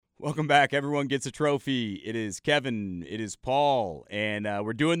Welcome back. Everyone gets a trophy. It is Kevin. It is Paul. And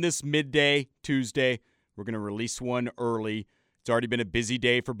we're doing this midday Tuesday. We're going to release one early. It's already been a busy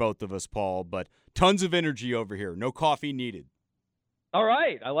day for both of us, Paul, but tons of energy over here. No coffee needed. All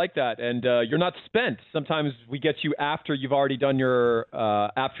right. I like that. And you're not spent. Sometimes we get you after you've already done your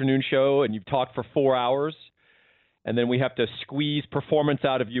afternoon show and you've talked for 4 hours. And then we have to squeeze performance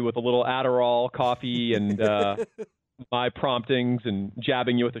out of you with a little Adderall, coffee, and my promptings and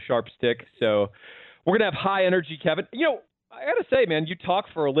jabbing you with a sharp stick. So we're going to have high energy, Kevin. You know, I got to say, man, you talk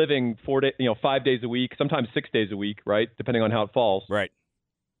for a living 5 days a week, sometimes 6 days a week, right? Depending on how it falls. Right.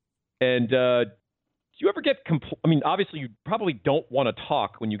 And do you ever get I mean, obviously you probably don't want to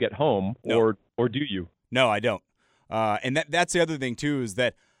talk when you get home, No. or do you? No, I don't. And that's the other thing, too, is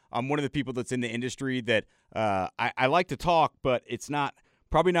that I'm one of the people that's in the industry that I like to talk, but it's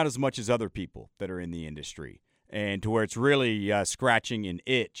probably not as much as other people that are in the industry, and to where it's really scratching an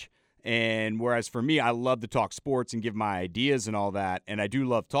itch. And whereas for me, I love to talk sports and give my ideas and all that, and I do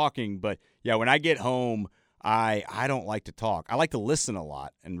love talking. But, yeah, when I get home, I don't like to talk. I like to listen a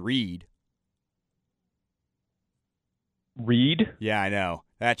lot and read. Read? Yeah, I know.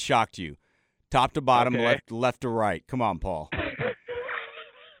 That shocked you. Top to bottom, Okay. left to right. Come on, Paul.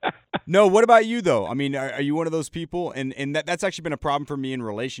 No, what about you, though? I mean, are you one of those people? And that's actually been a problem for me in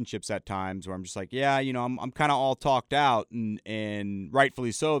relationships at times where I'm just like, yeah, I'm kind of all talked out, and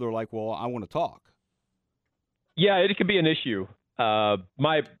rightfully so. They're like, well, I want to talk. Yeah, it can be an issue. I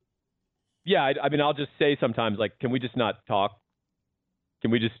mean, I'll just say sometimes, like, can we just not talk?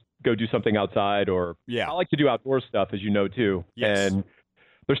 Can we just go do something outside? Or Yeah. I like to do outdoor stuff, as you know, too. Yes. And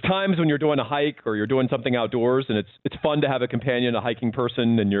there's times when you're doing a hike or you're doing something outdoors, and it's fun to have a companion, a hiking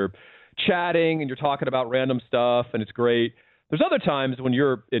person, and you're chatting and you're talking about random stuff, and it's great. There's other times when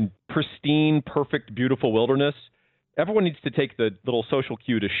you're in pristine, perfect, beautiful wilderness. Everyone needs to take the little social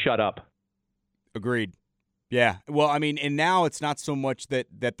cue to shut up. Agreed. Yeah. Well, I mean, and now it's not so much that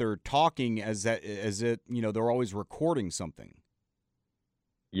they're talking as it, they're always recording something.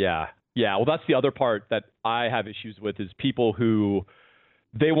 Yeah. Yeah. Well, that's the other part that I have issues with is people who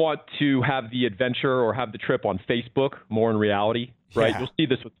they want to have the adventure or have the trip on Facebook more in reality, right? Yeah. You'll see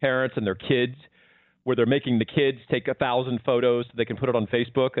this with parents and their kids where they're making the kids take 1,000 photos so they can put it on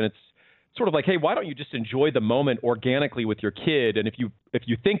Facebook. And it's sort of like, hey, why don't you just enjoy the moment organically with your kid? And if you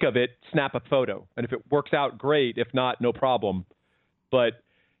think of it, snap a photo. And if it works out, great. If not, no problem. But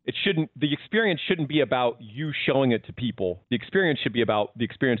the experience shouldn't be about you showing it to people. The experience should be about the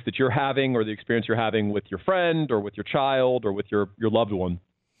experience that you're having or the experience you're having with your friend or with your child or with your loved one.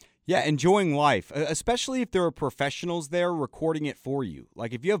 Yeah, enjoying life, especially if there are professionals there recording it for you.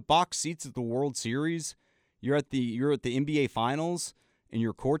 Like if you have box seats at the World Series, you're at the NBA Finals and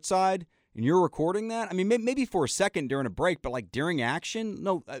you're courtside and you're recording that. I mean, maybe for a second during a break, but like during action,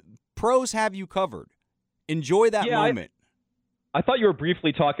 no, pros have you covered. Enjoy that moment. I thought you were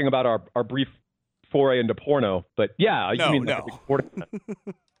briefly talking about our brief foray into porno, but yeah, No, you mean no. like recording that.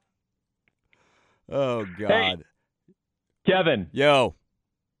 Oh, God. Hey, Kevin, Yo.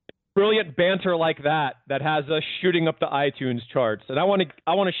 brilliant banter like that has us shooting up the iTunes charts. And I want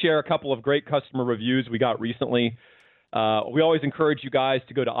to share a couple of great customer reviews we got recently. We always encourage you guys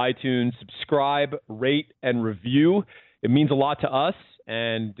to go to iTunes, subscribe, rate, and review. It means a lot to us,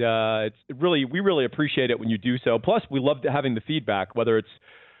 and we really appreciate it when you do so. Plus, we love having the feedback, whether it's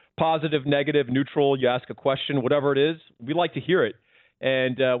positive, negative, neutral, you ask a question, whatever it is, we like to hear it.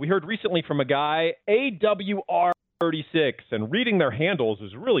 And we heard recently from a guy, AWR36, and reading their handles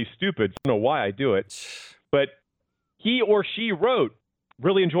is really stupid. I don't know why I do it. But he or she wrote,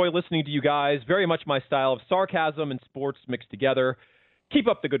 really enjoy listening to you guys. Very much my style of sarcasm and sports mixed together. Keep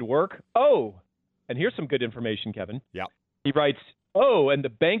up the good work. Oh, and here's some good information, Kevin. Yeah. He writes, oh, and the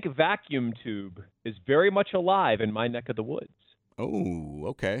bank vacuum tube is very much alive in my neck of the woods. Oh,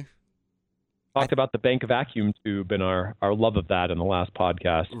 okay. Talked about the bank vacuum tube and our love of that in the last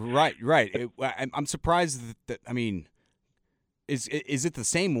podcast. Right. I'm surprised that I mean, is it the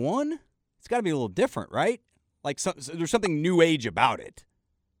same one? It's got to be a little different, right? Like there's something new age about it.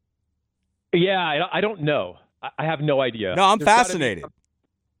 Yeah, I don't know. I have no idea. No, I'm fascinated.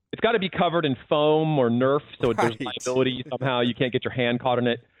 It's got to be covered in foam or Nerf, so there's Right. liability somehow. You can't get your hand caught in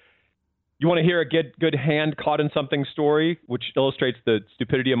it. You want to hear a good hand caught in something story, which illustrates the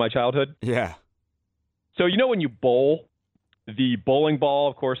stupidity of my childhood? Yeah. So when you bowl, the bowling ball,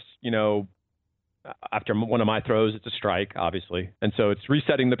 of course, after one of my throws, it's a strike, obviously. And so it's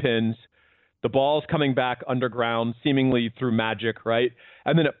resetting the pins. The ball's coming back underground, seemingly through magic, right?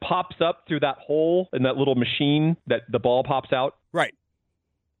 And then it pops up through that hole in that little machine that the ball pops out. Right.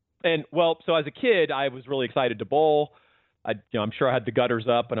 And, well, so as a kid, I was really excited to bowl. I'm sure I had the gutters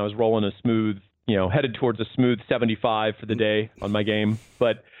up and I was rolling a smooth, headed towards a smooth 75 for the day on my game.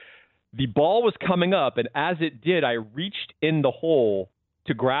 But the ball was coming up, and as it did, I reached in the hole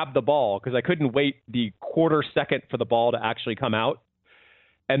to grab the ball because I couldn't wait the quarter second for the ball to actually come out.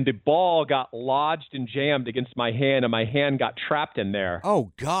 And the ball got lodged and jammed against my hand, and my hand got trapped in there.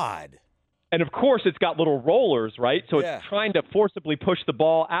 Oh, God. And, of course, it's got little rollers, right? So it's trying to forcibly push the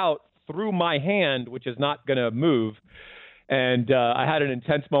ball out through my hand, which is not going to move. And I had an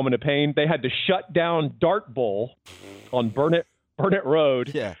intense moment of pain. They had to shut down Dart Bowl on Burnett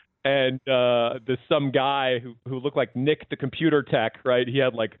Road. Yeah. And some guy who looked like Nick the computer tech, right? He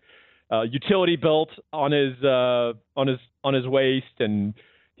had like utility belt on his waist, and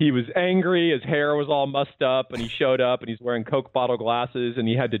he was angry. His hair was all mussed up, and he showed up, and he's wearing Coke bottle glasses, and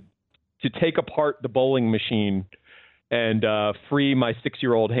he had to take apart the bowling machine and free my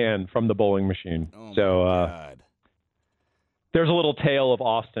 6-year-old hand from the bowling machine. Oh, so my God. There's a little tale of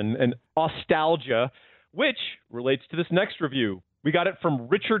Austin and nostalgia, which relates to this next review. We got it from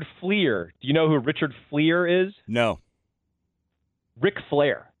Richard Fleer. Do you know who Richard Fleer is? No. Ric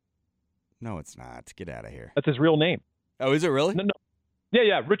Flair. No, it's not. Get out of here. That's his real name. Oh, is it really? No.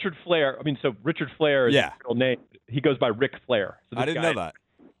 Yeah, Richard Flair. So Richard Flair is his real name. He goes by Ric Flair. So I didn't know that.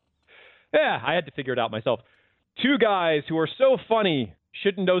 Yeah, I had to figure it out myself. Two guys who are so funny,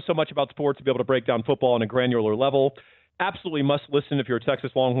 shouldn't know so much about sports to be able to break down football on a granular level. Absolutely must listen if you're a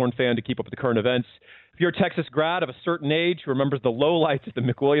Texas Longhorn fan to keep up with the current events. If you're a Texas grad of a certain age who remembers the lowlights of the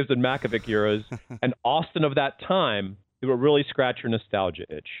McWilliams and Makovic eras and Austin of that time, it will really scratch your nostalgia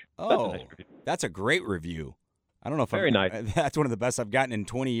itch. Oh, that's a great review. I don't know if very nice. That's one of the best I've gotten in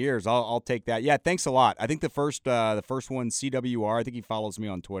 20 years. I'll take that. Yeah, thanks a lot. I think the first one, CWR. I think he follows me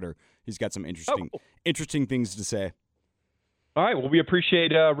on Twitter. He's got some interesting things to say. All right. Well, we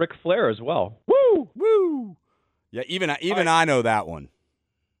appreciate Ric Flair as well. Woo! Yeah, even I know that one.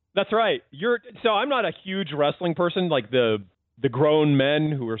 That's right. So I'm not a huge wrestling person, like the grown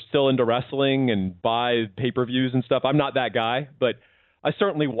men who are still into wrestling and buy pay-per-views and stuff. I'm not that guy, but I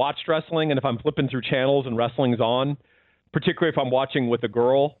certainly watched wrestling, and if I'm flipping through channels and wrestling's on, particularly if I'm watching with a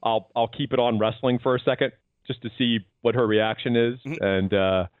girl, I'll keep it on wrestling for a second just to see what her reaction is, and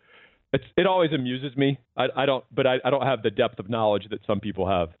it always amuses me. I don't have the depth of knowledge that some people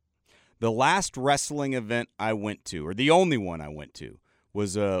have. The last wrestling event I went to, or the only one I went to,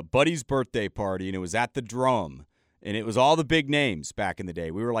 was a buddy's birthday party, and it was at the Drum, and it was all the big names back in the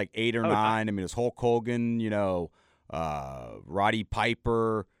day. We were like 8 or 9. I mean, it was Hulk Hogan, Roddy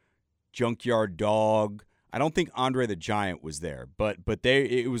Piper, Junkyard Dog. I don't think Andre the Giant was there, but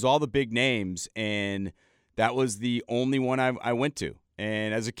it was all the big names, and that was the only one I went to.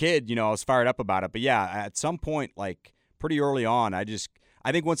 And as a kid, I was fired up about it. But yeah, at some point, like pretty early on, I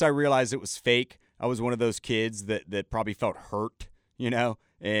think once I realized it was fake, I was one of those kids that probably felt hurt,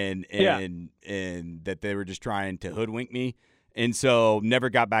 and that they were just trying to hoodwink me. And so never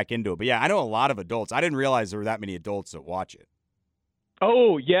got back into it. But yeah, I know a lot of adults. I didn't realize there were that many adults that watch it.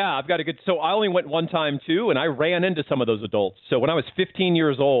 Oh, yeah. So I only went one time too, and I ran into some of those adults. So when I was 15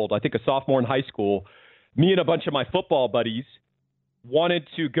 years old, I think a sophomore in high school, me and a bunch of my football buddies wanted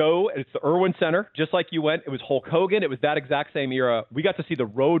to go. It's the Irwin Center, just like you went. It was Hulk Hogan. It was that exact same era. We got to see the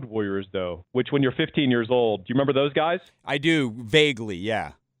Road Warriors, though, which when you're 15 years old, do you remember those guys? I do, vaguely,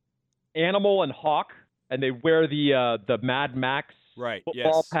 yeah. Animal and Hawk, and they wear the Mad Max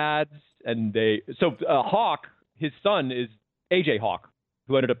football pads. And Hawk, his son is A.J. Hawk,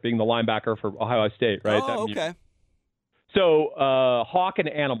 who ended up being the linebacker for Ohio State, right? Oh, okay. So Hawk and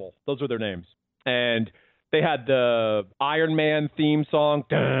Animal, those are their names. And they had the Iron Man theme song,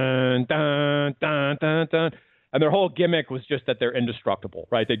 dun, dun, dun, dun, dun. And their whole gimmick was just that they're indestructible,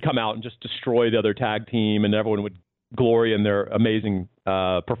 right? They'd come out and just destroy the other tag team, and everyone would glory in their amazing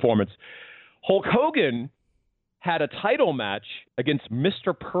performance. Hulk Hogan had a title match against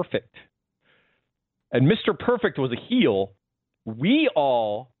Mr. Perfect. And Mr. Perfect was a heel. We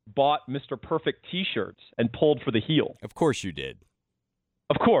all bought Mr. Perfect T-shirts and pulled for the heel. Of course you did.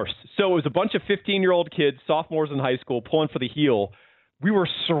 Of course. So it was a bunch of 15-year-old kids, sophomores in high school, pulling for the heel. We were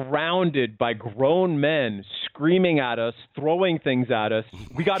surrounded by grown men screaming at us, throwing things at us.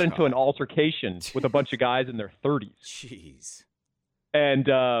 We got into an altercation with a bunch of guys in their 30s. Jeez. And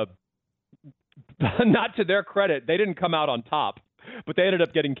not to their credit, they didn't come out on top, but they ended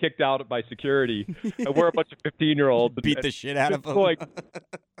up getting kicked out by security. And we're a bunch of 15-year-olds. Beat the shit out of them.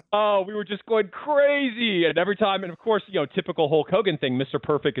 We were just going crazy. And every time, and of course, typical Hulk Hogan thing, Mr.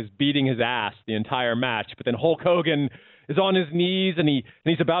 Perfect is beating his ass the entire match. But then Hulk Hogan is on his knees and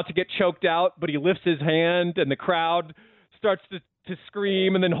he's about to get choked out, but he lifts his hand and the crowd starts to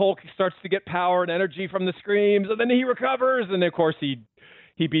scream, and then Hulk starts to get power and energy from the screams, and then he recovers, and of course he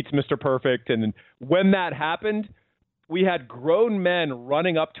beats Mr. Perfect. And when that happened, we had grown men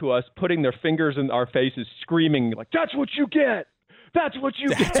running up to us, putting their fingers in our faces, screaming like, "That's what you get! That's what you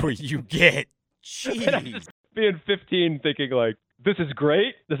get! That's what you get!" Jeez. Just being 15, thinking like, "This is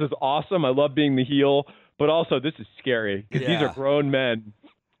great. This is awesome. I love being the heel, but also this is scary because these are grown men."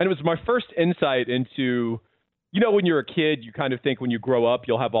 And it was my first insight into, when you're a kid, you kind of think when you grow up,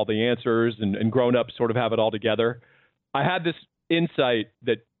 you'll have all the answers, and grown-ups sort of have it all together. I had this insight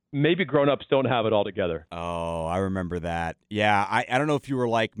that maybe grown-ups don't have it all together. Oh, I remember that. Yeah, I don't know if you were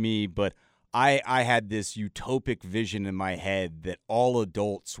like me, but I had this utopic vision in my head that all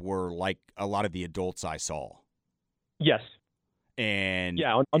adults were like a lot of the adults I saw. Yes. And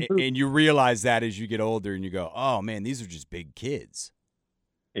and you realize that as you get older and you go, "Oh man, these are just big kids."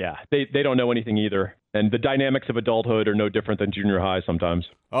 Yeah, they don't know anything either. And the dynamics of adulthood are no different than junior high sometimes.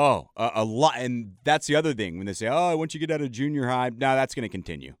 Oh, a lot. And that's the other thing when they say, "Oh, once you get out of junior high," now that's going to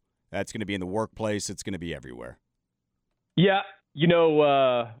continue. That's going to be in the workplace. It's going to be everywhere. Yeah.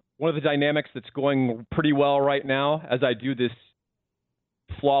 One of the dynamics that's going pretty well right now, as I do this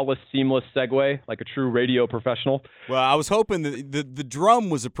flawless, seamless segue like a true radio professional. Well, I was hoping that the drum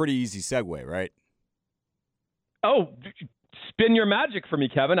was a pretty easy segue, right? Oh, spin your magic for me,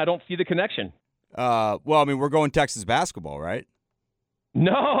 Kevin. I don't see the connection. Well, I mean, we're going Texas basketball, right?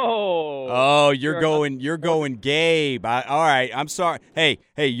 No. Oh, you're going Gabe. All right, I'm sorry. Hey,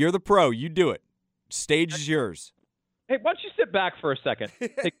 you're the pro. You do it. Stage is yours. Hey, why don't you sit back for a second?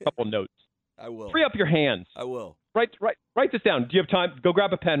 Take a couple notes. I will. Free up your hands. I will. Write this down. Do you have time? Go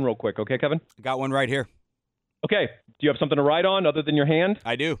grab a pen real quick, okay, Kevin? I got one right here. Okay. Do you have something to write on other than your hand?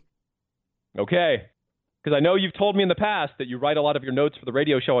 I do. Okay. Because I know you've told me in the past that you write a lot of your notes for the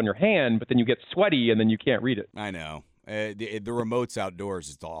radio show on your hand, but then you get sweaty and then you can't read it. I know. The remote's outdoors.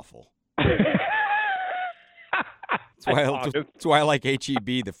 It's awful. That's why I like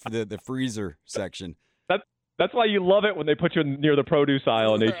HEB, the freezer section. That's why you love it when they put you near the produce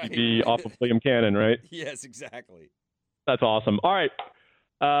aisle in HEB off of William Cannon, right? Yes, exactly. That's awesome. All right.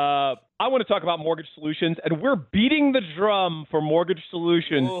 I want to talk about Mortgage Solutions, and we're beating the drum for Mortgage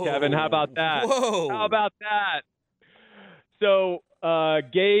Solutions, Whoa. Kevin. How about that? Whoa. How about that? So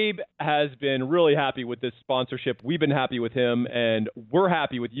Gabe has been really happy with this sponsorship. We've been happy with him, and we're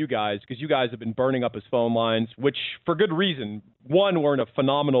happy with you guys because you guys have been burning up his phone lines, which for good reason. One, we're in a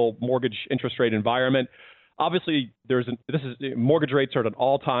phenomenal mortgage interest rate environment. Obviously, mortgage rates are at an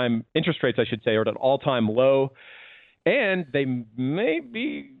all-time interest rates, I should say, are at an all-time low, and they may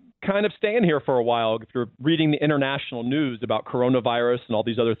be kind of staying here for a while if you're reading the international news about coronavirus and all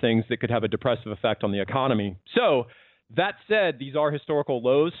these other things that could have a depressive effect on the economy. So that said, these are historical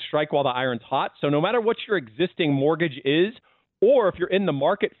lows. Strike while the iron's hot. So no matter what your existing mortgage is, or if you're in the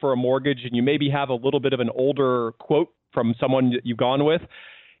market for a mortgage and you maybe have a little bit of an older quote from someone that you've gone with,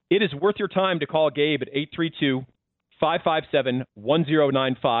 it is worth your time to call Gabe at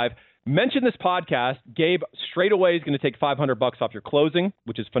 832-557-1095. Mention this podcast. Gabe straight away is going to take $500 off your closing,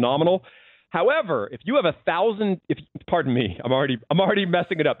 which is phenomenal. However, if you have pardon me, I'm already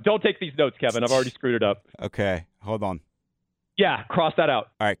messing it up. Don't take these notes, Kevin. I've already screwed it up. Okay, hold on. Yeah, cross that out.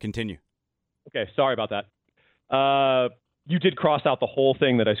 All right, continue. Okay, sorry about that. You did cross out the whole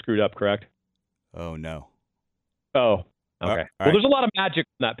thing that I screwed up, correct? Oh no. Oh. Okay. Right. Well, there's a lot of magic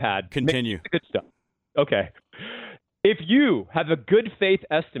on that pad. Continue. Good stuff. Okay. If you have a good faith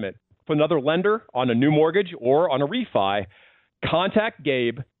estimate for another lender on a new mortgage or on a refi, contact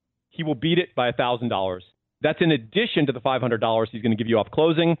Gabe. He will beat it by $1,000. That's in addition to the $500 he's going to give you off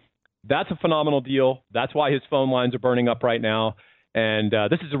closing. That's a phenomenal deal. That's why his phone lines are burning up right now. And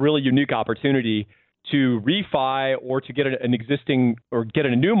this is a really unique opportunity to refi or to get an existing or get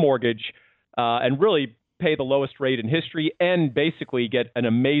a new mortgage and really pay the lowest rate in history and basically get an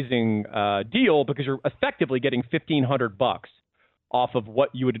amazing deal because you're effectively getting $1,500 off of what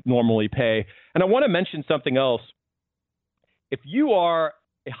you would normally pay. And I want to mention something else. If you are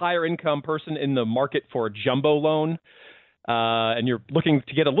a higher income person in the market for a jumbo loan and you're looking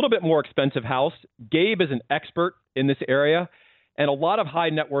to get a little bit more expensive house, Gabe is an expert in this area. And a lot of high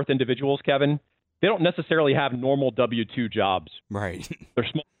net worth individuals, Kevin, they don't necessarily have normal W-2 jobs. Right.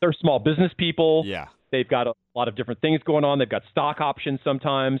 They're small business people. Yeah. They've got a lot of different things going on. They've got stock options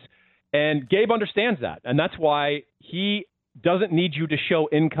sometimes. And Gabe understands that. And that's why he doesn't need you to show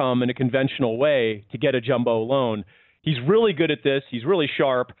income in a conventional way to get a jumbo loan. He's really good at this. He's really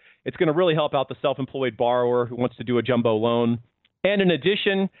sharp. It's going to really help out the self-employed borrower who wants to do a jumbo loan. And in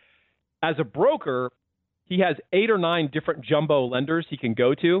addition, as a broker, he has 8 or 9 different jumbo lenders he can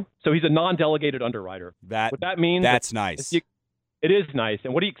go to. So he's a non-delegated underwriter. What that means, that's nice. It is nice.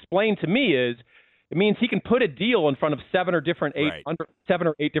 And what he explained to me is it means he can put a deal in front of 7 or 8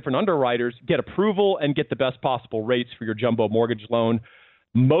 different underwriters, get approval, and get the best possible rates for your jumbo mortgage loan.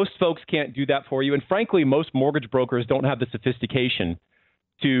 Most folks can't do that for you. And frankly, most mortgage brokers don't have the sophistication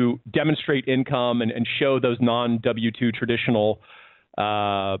to demonstrate income and show those non-W-2 traditional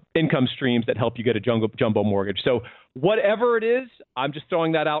income streams that help you get a jumbo mortgage. So whatever it is, I'm just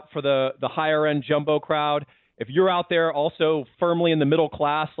throwing that out for the higher end jumbo crowd. If you're out there also firmly in the middle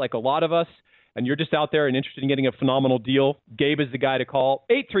class, like a lot of us, and you're just out there and interested in getting a phenomenal deal, Gabe is the guy to call.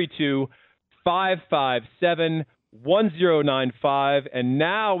 832-557-1095. And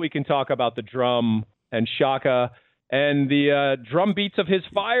now we can talk about the drum and Shaka and the drum beats of his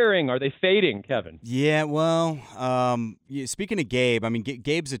firing. Are they fading, Kevin? Yeah, well, speaking of Gabe, I mean,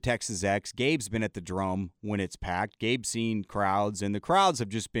 Gabe's a Texas ex. Gabe's been at the drum when it's packed. Gabe's seen crowds, and the crowds have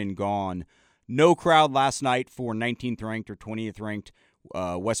just been gone. No crowd last night for 19th ranked or 20th ranked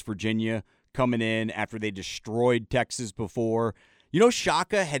West Virginia coming in after they destroyed Texas before. You know,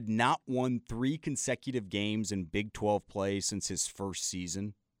 Shaka had not won 3 consecutive games in Big 12 play since his first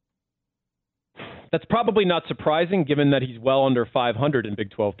season. That's probably not surprising given that he's well under 500 in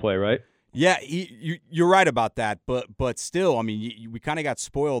Big 12 play, right? Yeah, you're right about that, but still, I mean, we kind of got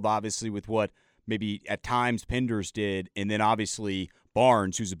spoiled, obviously, with what maybe at times Penders did, and then obviously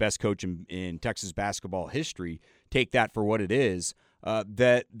Barnes, who's the best coach in Texas basketball history, take that for what it is.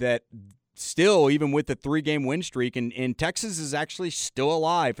 That still, even with the 3-game win streak, and Texas is actually still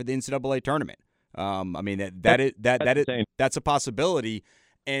alive for the NCAA tournament. I mean, that's a possibility.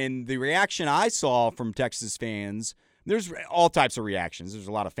 And the reaction I saw from Texas fans, there's all types of reactions. There's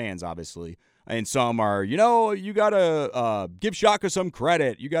a lot of fans, obviously. And some are, you got to give Shaka some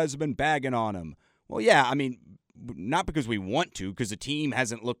credit. You guys have been bagging on him. Well, yeah, I mean, not because we want to, because the team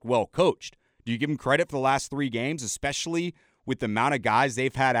hasn't looked well coached. Do you give him credit for the last 3 games, especially with the amount of guys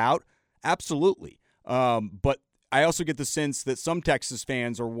they've had out? Absolutely. But I also get the sense that some Texas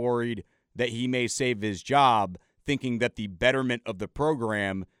fans are worried that he may save his job, thinking that the betterment of the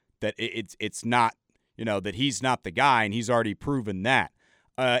program, that it's not, that he's not the guy, and he's already proven that.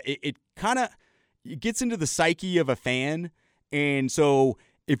 It kind of gets into the psyche of a fan. And so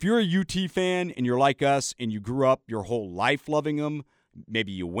if you're a UT fan and you're like us and you grew up your whole life loving them,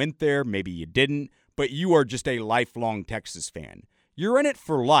 maybe you went there, maybe you didn't, but you are just a lifelong Texas fan. You're in it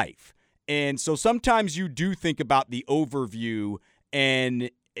for life. And so sometimes you do think about the overview,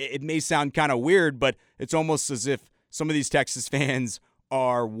 and it may sound kind of weird, but it's almost as if some of these Texas fans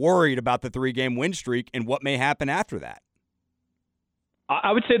are worried about the 3-game win streak and what may happen after that.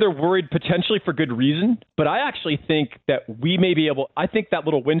 I would say they're worried potentially for good reason, but I actually think that I think that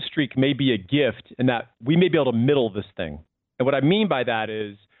little win streak may be a gift and that we may be able to middle this thing. And what I mean by that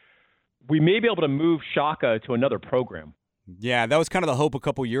is we may be able to move Shaka to another program. Yeah, that was kind of the hope a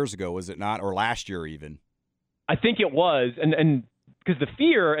couple years ago, was it not? Or last year even. I think it was. And because the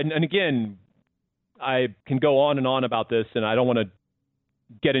fear, and again, I can go on and on about this, and I don't want to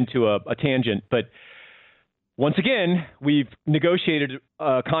get into a tangent, but once again, we've negotiated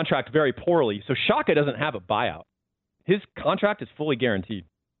a contract very poorly. So Shaka doesn't have a buyout. His contract is fully guaranteed.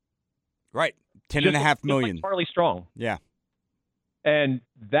 Right. $10.5 million. Like Charlie Strong. Yeah. And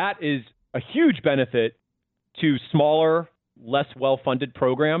that is a huge benefit to smaller, less well-funded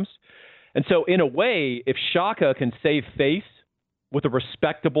programs. And so in a way, if Shaka can save face with a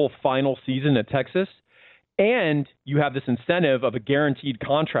respectable final season at Texas, and you have this incentive of a guaranteed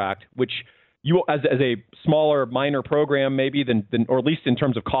contract, which you, as a smaller, minor program maybe than, or at least in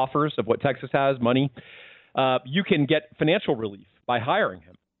terms of coffers of what Texas has, money, you can get financial relief by hiring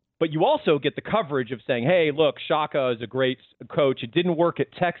him. But you also get the coverage of saying, hey, look, Shaka is a great coach. It didn't work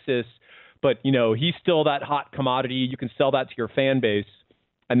at Texas, but, he's still that hot commodity. You can sell that to your fan base.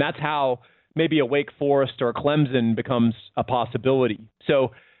 And that's how maybe a Wake Forest or a Clemson becomes a possibility.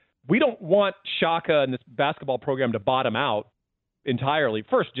 So we don't want Shaka and this basketball program to bottom out entirely.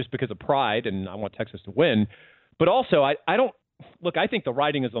 First, just because of pride, and I want Texas to win. But also, I think the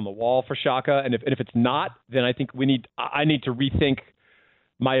writing is on the wall for Shaka. And if it's not, then I think I need to rethink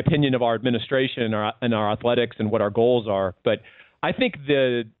my opinion of our administration and our athletics and what our goals are. But I think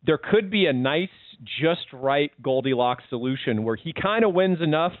there could be a nice, just right Goldilocks solution where he kind of wins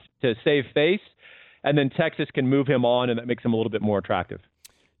enough to save face, and then Texas can move him on, and that makes him a little bit more attractive.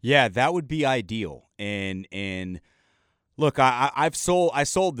 Yeah, that would be ideal. And look, I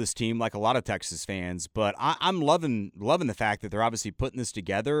sold this team like a lot of Texas fans, but I'm loving the fact that they're obviously putting this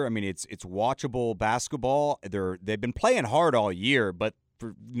together. I mean, it's watchable basketball. They've been playing hard all year, but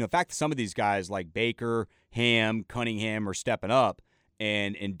for the fact that some of these guys like Baker, Ham, Cunningham are stepping up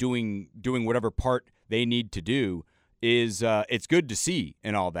and doing whatever part they need to do is it's good to see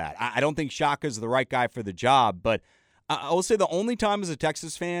and all that. I don't think Shaka's the right guy for the job, but I will say the only time as a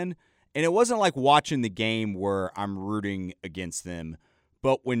Texas fan, and it wasn't like watching the game where I'm rooting against them,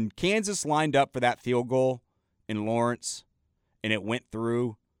 but when Kansas lined up for that field goal in Lawrence and it went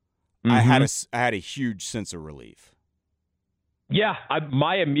through, I had a huge sense of relief. Yeah,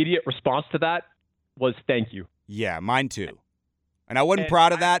 my immediate response to that was thank you. Yeah, mine too. And I wasn't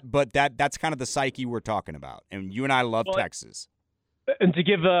proud of that, but that's kind of the psyche we're talking about. And you and I love Texas. And to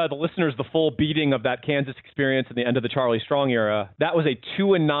give the listeners the full beating of that Kansas experience at the end of the Charlie Strong era, that was a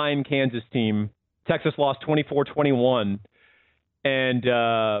 2-9 Kansas team. Texas lost 24-21. And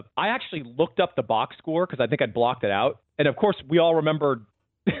I actually looked up the box score because I think I'd blocked it out. And, of course, we all remember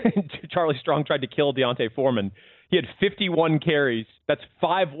Charlie Strong tried to kill D'Onta Foreman. He had 51 carries. That's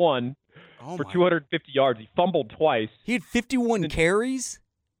 5-1 for 250 yards. He fumbled twice. He had 51 carries?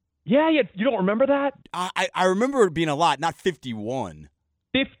 Yeah, you don't remember that? I remember it being a lot, not 51.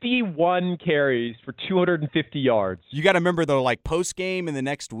 51 carries for 250 yards. You got to remember, though, like post-game in the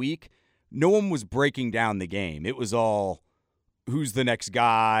next week, no one was breaking down the game. It was all who's the next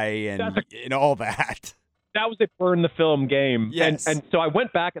guy and all that. That was a burn-the-film game. Yes. And so I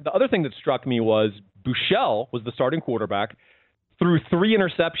went back. And the other thing that struck me was Buechele was the starting quarterback, threw 3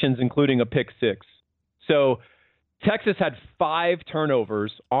 interceptions, including a pick 6. So Texas had 5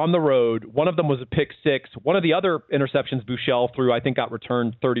 turnovers on the road. One of them was a pick 6. One of the other interceptions Buechele threw, I think, got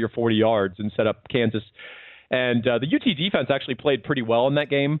returned 30 or 40 yards and set up Kansas. And the UT defense actually played pretty well in that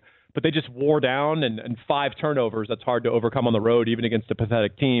game, but they just wore down, and 5 turnovers, that's hard to overcome on the road, even against a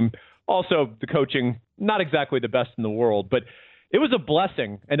pathetic team. Also, the coaching, not exactly the best in the world, but it was a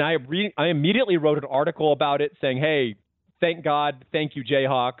blessing. And I immediately wrote an article about it saying, hey, thank God, thank you,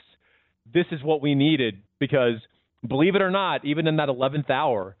 Jayhawks. This is what we needed, because believe it or not, even in that 11th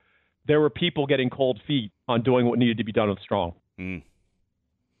hour, there were people getting cold feet on doing what needed to be done with Strong. Mm.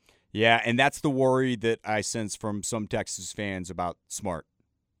 Yeah, and that's the worry that I sense from some Texas fans about Smart.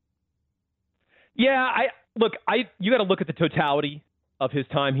 Yeah, you got to look at the totality of his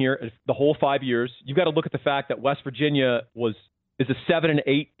time here, the whole 5 years. You've got to look at the fact that West Virginia is a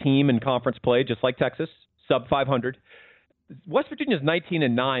 7-8 team in conference play, just like Texas, sub 500. West Virginia's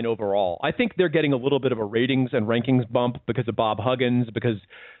 19-9 overall. I think they're getting a little bit of a ratings and rankings bump because of Bob Huggins, because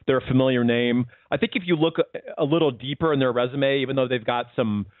they're a familiar name. I think if you look a little deeper in their resume, even though they've got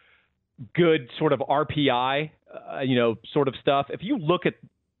some good sort of RPI, sort of stuff, if you look at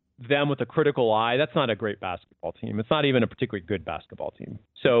them with a critical eye, that's not a great basketball team. It's not even a particularly good basketball team.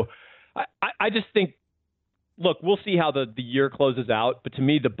 So I just think, look, we'll see how the year closes out. But to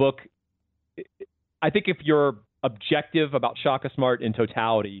me, the book, I think if you're objective about Shaka Smart in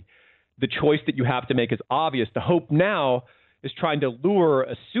totality, the choice that you have to make is obvious. The hope now is trying to lure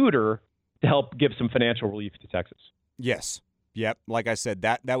a suitor to help give some financial relief to Texas. Yes. Yep. Like I said,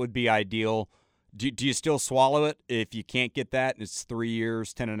 that would be ideal. Do you still swallow it if you can't get that? It's 3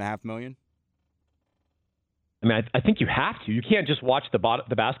 years, $10.5 million. I mean, I think you have to. You can't just watch the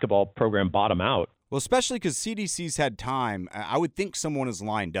basketball program bottom out. Well, especially because CDC's had time. I would think someone is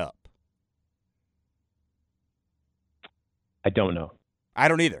lined up. I don't know. I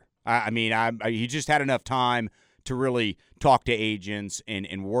don't either. He just had enough time to really talk to agents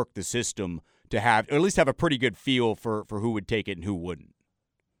and work the system to have, or at least have a pretty good feel for who would take it and who wouldn't.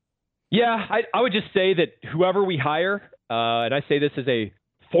 Yeah, I would just say that whoever we hire, and I say this as a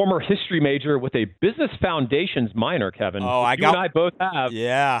former history major with a business foundations minor, Kevin. Oh, you and I both have.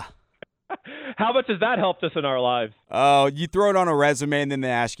 Yeah. How much has that helped us in our lives? Oh, you throw it on a resume and then they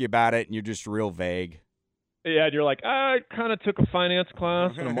ask you about it and you're just real vague. Yeah, and you're like, I kind of took a finance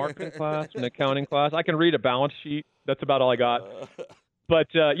class and a marketing class and an accounting class. I can read a balance sheet. That's about all I got. But,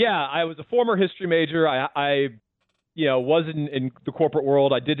 yeah, I was a former history major. I was in the corporate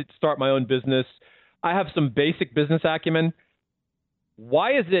world. I did start my own business. I have some basic business acumen.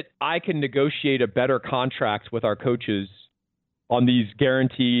 Why is it I can negotiate a better contract with our coaches on these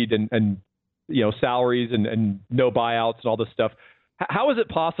guaranteed and salaries and no buyouts and all this stuff? How is it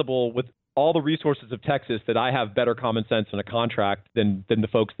possible with all the resources of Texas that I have better common sense in a contract than the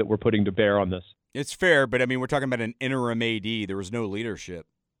folks that we're putting to bear on this? It's fair, but we're talking about an interim AD. There was no leadership.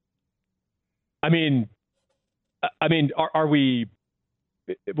 Are we?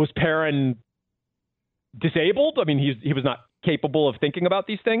 Was Perrin disabled? He was not capable of thinking about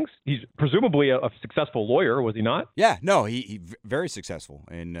these things. He's presumably a successul lawyer, was he not? Yeah, no, he very successful,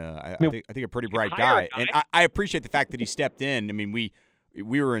 and I think a pretty bright guy. And I appreciate the fact that he stepped in.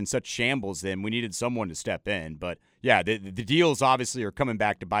 We were in such shambles then. We needed someone to step in, but Yeah, the deals obviously are coming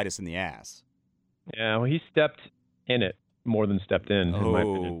back to bite us in the ass. Yeah, well, he stepped in it more than stepped in my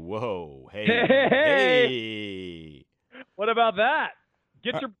opinion. Whoa, hey, Hey! What about that?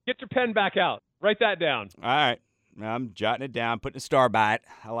 Get your pen back out. Write that down. All right, I'm jotting it down, putting a star by it.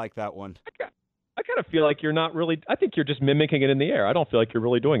 I like that one. I kind of feel like you're not really. I think you're just mimicking it in the air. I don't feel like you're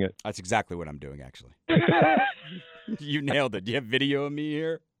really doing it. That's exactly what I'm doing, actually. You nailed it. Do you have video of me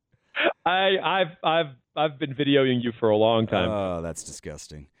here? I've been videoing you for a long time. Oh, that's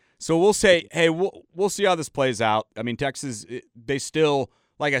disgusting. So we'll say, hey, we'll see how this plays out. I mean, Texas, they still,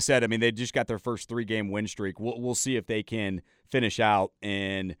 like I said, I mean, they just got their first 3-game win streak. We'll see if they can finish out,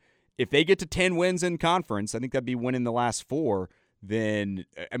 and if they get to 10 wins in conference, I think that'd be winning the last 4. Then,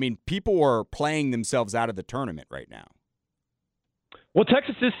 I mean, people are playing themselves out of the tournament right now. Well,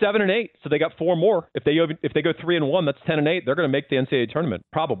 Texas is 7-8, so they got 4 more. If they go 3-1, that's 10-8. They're going to make the NCAA tournament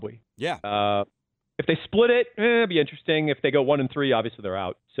probably. Yeah. If they split it, it'd be interesting. If they go 1-3, obviously they're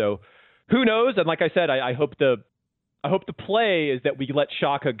out. So who knows? And like I said, I hope the play is that we let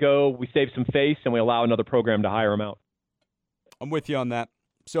Shaka go, we save some face, and we allow another program to hire him out. I'm with you on that.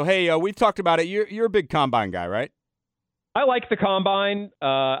 So hey, we've talked about it. You're a big combine guy, right? I like the combine.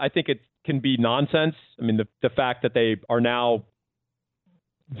 I think it can be nonsense. I mean, the fact that they are now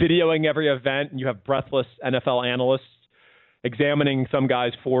videoing every event and you have breathless NFL analysts examining some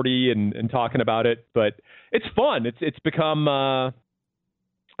guy's 40 and talking about it, but it's fun. It's become I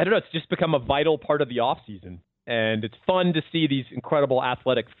don't know. It's just become a vital part of the off season, and it's fun to see these incredible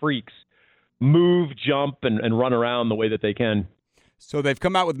athletic freaks move, jump, and run around the way that they can. So they've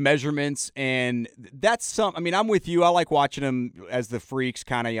come out with measurements, and that's I mean, I'm with you. I like watching them as the freaks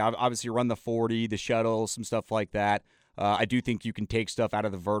kind of obviously run the 40, the shuttle, some stuff like that. I do think you can take stuff out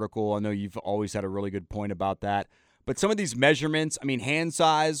of the vertical. I know you've always had a really good point about that. But some of these measurements, I mean, hand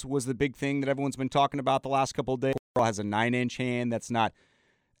size was the big thing that everyone's been talking about the last couple of days. Girl has a 9-inch hand. That's not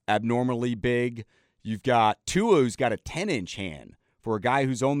abnormally big. You've got Tua, who's got a 10-inch hand for a guy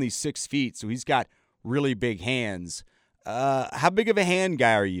who's only 6 feet, so he's got really big hands. How big of a hand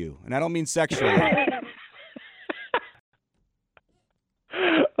guy are you? And I don't mean sexually.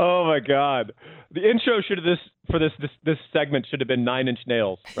 Oh my God! The intro for this segment should have been 9-inch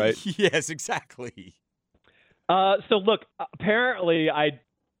nails, right? Yes, exactly. So look, apparently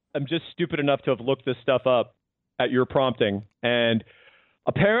I'm just stupid enough to have looked this stuff up at your prompting, and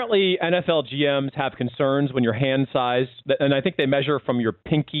apparently NFL GMs have concerns when your hand size, and I think they measure from your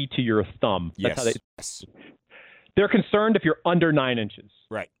pinky to your thumb. That's Yes. They're concerned if you're under 9 inches.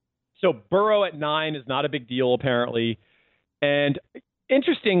 Right. So Burrow at 9 is not a big deal, apparently. And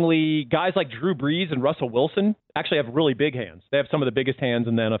interestingly, guys like Drew Brees and Russell Wilson actually have really big hands. They have some of the biggest hands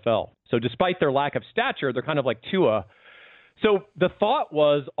in the NFL. So despite their lack of stature, they're kind of like Tua. So the thought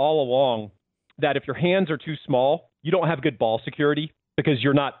was all along that if your hands are too small, you don't have good ball security because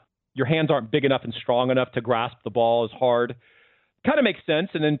your hands aren't big enough and strong enough to grasp the ball as hard. Kind of makes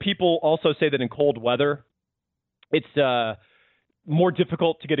sense. And then people also say that in cold weather, it's more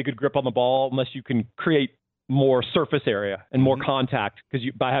difficult to get a good grip on the ball unless you can create more surface area and more contact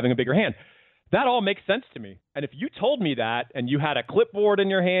by having a bigger hand. That all makes sense to me. And if you told me that and you had a clipboard in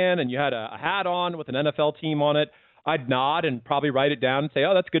your hand and you had a hat on with an NFL team on it, I'd nod and probably write it down and say,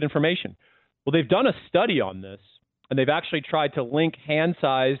 oh, that's good information. Well, they've done a study on this, and they've actually tried to link hand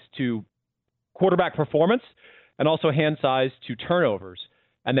size to quarterback performance and also hand size to turnovers,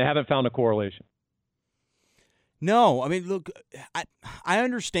 and they haven't found a correlation. No, I mean, look, I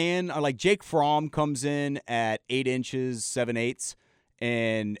understand. Like Jake Fromm comes in at 8 inches, 7/8,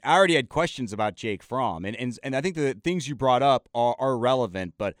 and I already had questions about Jake Fromm. And I think the things you brought up are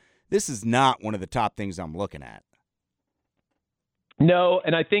relevant, but this is not one of the top things I'm looking at. No,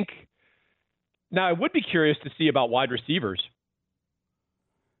 and I think now I would be curious to see about wide receivers.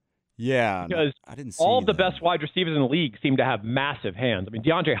 Yeah, because I didn't see all of the that. best wide receivers in the league seem to have massive hands. I mean,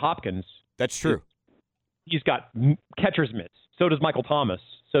 DeAndre Hopkins. That's true. He's got catcher's mitts. So does Michael Thomas.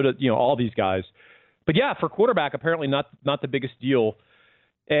 So do all these guys. But yeah, for quarterback, apparently not the biggest deal.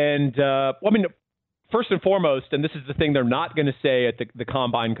 And I mean, first and foremost, and this is the thing they're not going to say at the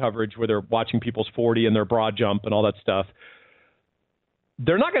combine coverage where they're watching people's 40 and their broad jump and all that stuff.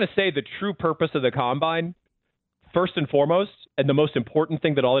 They're not going to say the true purpose of the combine. First and foremost, and the most important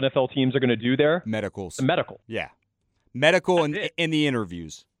thing that all NFL teams are going to do there, Medicals. Medical. Yeah, medical and in the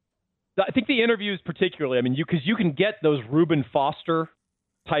interviews. I think the interviews particularly, I mean, because you can get those Reuben Foster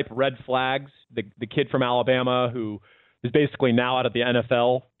type red flags, the kid from Alabama who is basically now out of the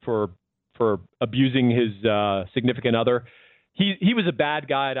NFL for abusing his significant other. He was a bad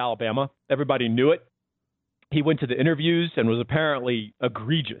guy at Alabama. Everybody knew it. He went to the interviews and was apparently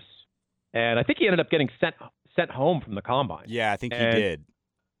egregious. And I think he ended up getting sent home from the combine. Yeah, I think he did.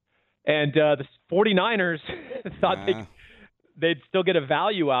 And the 49ers thought they'd still get a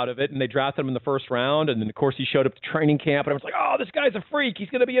value out of it, and they drafted him in the first round. And then, of course, he showed up to training camp, and I was like, oh, this guy's a freak. He's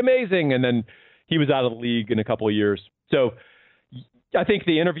going to be amazing. And then he was out of the league in a couple of years. So I think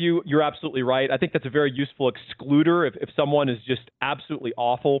the interview, you're absolutely right. I think that's a very useful excluder if someone is just absolutely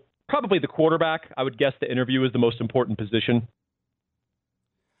awful. Probably the quarterback. I would guess the interview is the most important position.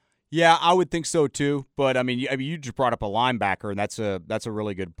 Yeah, I would think so too. But I mean, you just brought up a linebacker, and that's a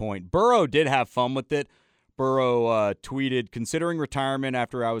really good point. Burrow did have fun with it. Burrow tweeted, "Considering retirement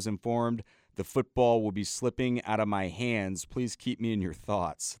after I was informed the football will be slipping out of my hands. Please keep me in your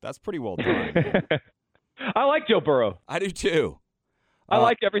thoughts." That's pretty well done. I like Joe Burrow. I do too. I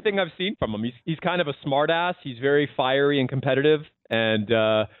like everything I've seen from him. He's kind of a smartass. He's very fiery and competitive, and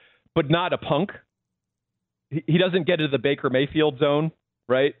but not a punk. He doesn't get into the Baker Mayfield zone,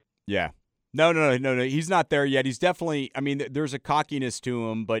 right? Yeah. No. He's not there yet. He's definitely, I mean, there's a cockiness to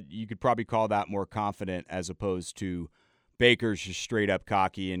him, but you could probably call that more confident as opposed to Baker's just straight up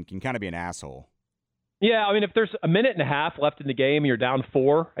cocky and can kind of be an asshole. Yeah, I mean, if there's a minute and a half left in the game, you're down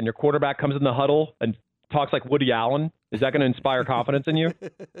 4, and your quarterback comes in the huddle and talks like Woody Allen, is that going to inspire confidence in you?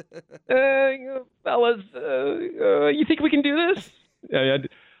 Fellas, you think we can do this?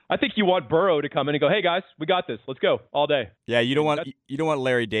 I think you want Burrow to come in and go, "Hey guys, we got this. Let's go all day." Yeah, you don't want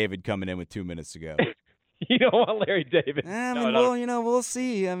Larry David coming in with 2 minutes to go. You don't want Larry David. We'll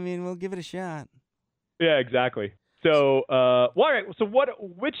see. I mean, we'll give it a shot. Yeah, exactly. So, all right. So,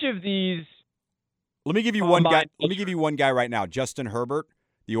 which of these? Let me give you one guy. Let me give you one guy right now. Justin Herbert,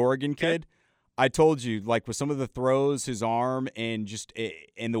 the Oregon kid. I told you, like with some of the throws, his arm, and just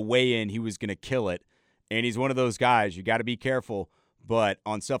in the weigh in, he was going to kill it. And he's one of those guys. You got to be careful. But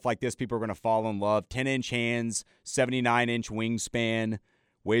on stuff like this, people are going to fall in love. 10-inch hands, 79-inch wingspan,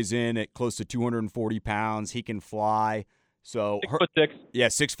 weighs in at close to 240 pounds. He can fly. So 6'6". Yeah,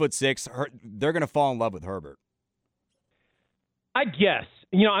 6'6". They're going to fall in love with Herbert. I guess.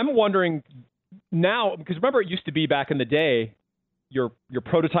 I'm wondering now, because remember it used to be back in the day, your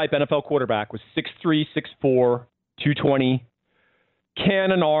prototype NFL quarterback was 6'3", 6'4", 220,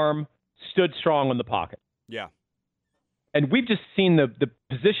 cannon arm, stood strong in the pocket. Yeah. And we've just seen the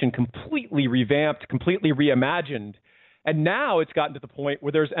position completely revamped, completely reimagined. And now it's gotten to the point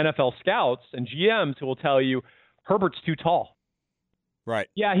where there's NFL scouts and GMs who will tell you Herbert's too tall. Right.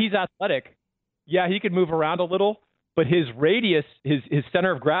 Yeah, he's athletic. Yeah, he could move around a little, but his radius, his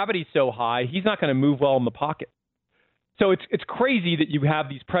center of gravity is so high, he's not going to move well in the pocket. So it's crazy that you have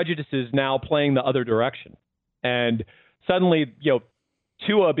these prejudices now playing the other direction. And suddenly,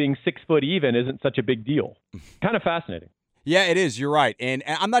 Tua being 6 foot even isn't such a big deal. Kind of fascinating. Yeah, it is. You're right. And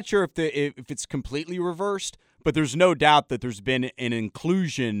I'm not sure if it's completely reversed, but there's no doubt that there's been an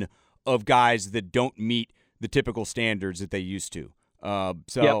inclusion of guys that don't meet the typical standards that they used to.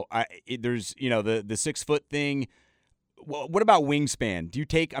 There's, the 6 foot thing. Well, what about wingspan? Do you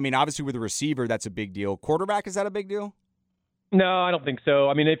take, obviously with a receiver, that's a big deal. Quarterback, is that a big deal? No, I don't think so.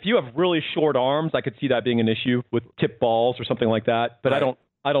 I mean, if you have really short arms, I could see that being an issue with tip balls or something like that. But right.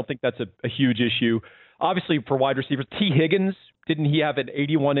 I don't think that's a huge issue. Obviously, for wide receivers, T. Higgins, didn't he have an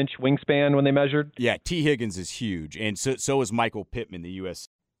 81-inch wingspan when they measured? Yeah, T. Higgins is huge, and so is Michael Pittman, the U.S.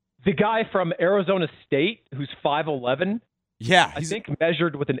 The guy from Arizona State, who's 5'11", yeah, I think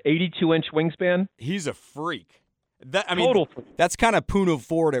measured with an 82-inch wingspan. He's a freak. Total freak. That's kind of Poona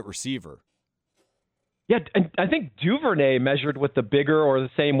Ford at receiver. Yeah, and I think Duvernay measured with the bigger or the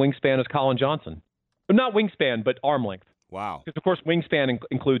same wingspan as Colin Johnson. Not wingspan, but arm length. Wow. Because, of course, wingspan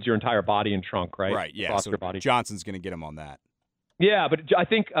includes your entire body and trunk, right? Right, yeah. Across so your body. Johnson's going to get him on that. Yeah, but I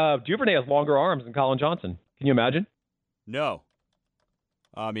think Duvernay has longer arms than Colin Johnson. Can you imagine? No.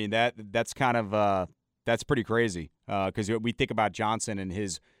 I mean, that's kind of that's pretty crazy because we think about Johnson and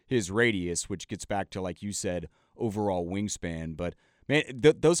his radius, which gets back to, like you said, overall wingspan. But, man,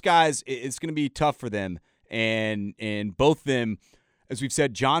 those guys, it's going to be tough for them. And both of them, as we've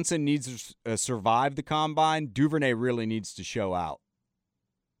said, Johnson needs to survive the combine. Duvernay really needs to show out.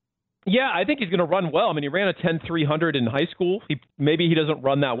 Yeah, I think he's going to run well. I mean, he ran a 10.300 in high school. Maybe he doesn't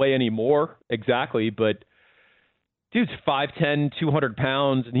run that way anymore exactly, but dude's 5'10", 200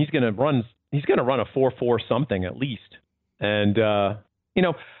 pounds, and he's going to run a 4.4 something at least. And I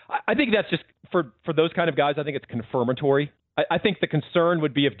think that's just for those kind of guys. I think it's confirmatory. I think the concern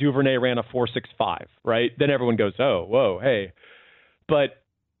would be if Duvernay ran a 4.65, right? Then everyone goes, oh, whoa, hey. But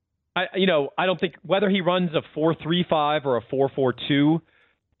I don't think whether he runs a 4.35 or a 4.42.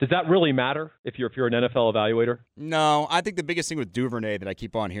 Does that really matter if you're an NFL evaluator? No, I think the biggest thing with Duvernay that I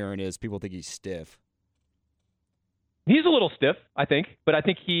keep on hearing is people think he's stiff. He's a little stiff, I think, but I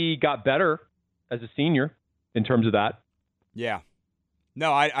think he got better as a senior. in terms of that. Yeah.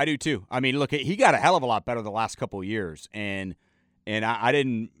 No, I do too. I mean, look, he got a hell of a lot better the last couple of years, and I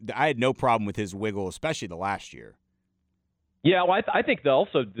had no problem with his wiggle, especially the last year. Yeah, well, I think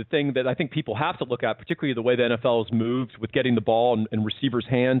also the thing that I think people have to look at, particularly the way the NFL has moved with getting the ball in receivers'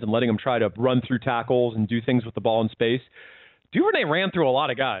 hands and letting them try to run through tackles and do things with the ball in space. Duvernay ran through a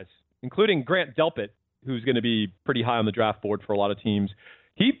lot of guys, including Grant Delpit, who's going to be pretty high on the draft board for a lot of teams.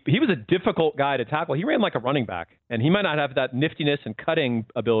 He was a difficult guy to tackle. He ran like a running back, and he might not have that niftiness and cutting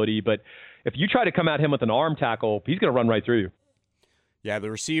ability, but if you try to come at him with an arm tackle, he's going to run right through you. Yeah,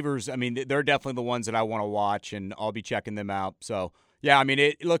 the receivers, I mean, they're definitely the ones that I want to watch, and I'll be checking them out. So, yeah, I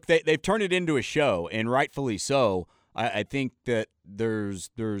mean, look, they've turned it into a show, and rightfully so. I think that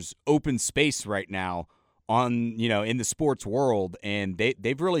there's open space right now in the sports world, and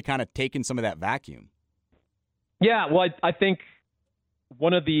they've really kind of taken some of that vacuum. Yeah, well, I think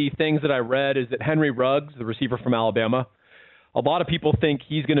one of the things that I read is that Henry Ruggs, the receiver from Alabama, a lot of people think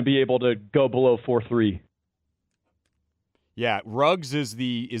he's going to be able to go below 4.3. Yeah, Ruggs is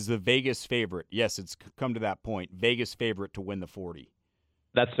the Vegas favorite. Yes, it's come to that point. Vegas favorite to win the 40.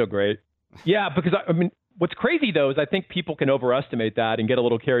 That's so great. Yeah, because I mean, what's crazy though is I think people can overestimate that and get a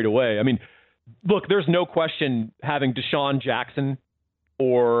little carried away. I mean, look, there's no question having Deshaun Jackson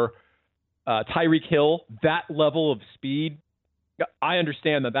or Tyreek Hill, that level of speed. I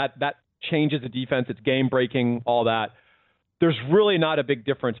understand that changes the defense. It's game breaking, all that. There's really not a big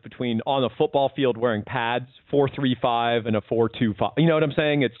difference between on the football field wearing pads, 4.35 and a 4.25. You know what I'm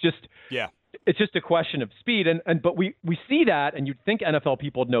saying? It's just a question of speed. But we see that, and you'd think NFL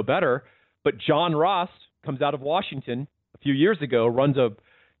people would know better. But John Ross comes out of Washington a few years ago, runs a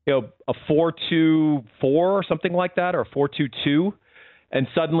 4.24 or something like that, or a 4.22, and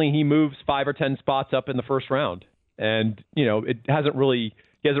suddenly he moves 5 or 10 spots up in the first round. And he hasn't really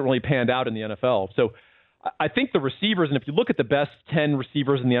panned out in the NFL. So I think the receivers, and if you look at the best 10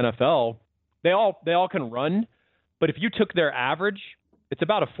 receivers in the NFL, they all can run, but if you took their average, it's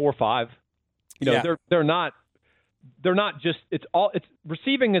about a 4.5. They're not just it's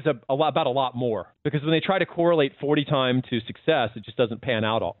receiving is about a lot more, because when they try to correlate 40 time to success, it just doesn't pan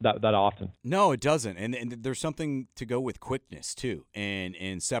out that often. No, it doesn't, and there's something to go with quickness too,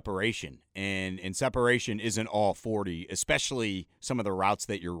 and separation, and separation isn't all 40, especially some of the routes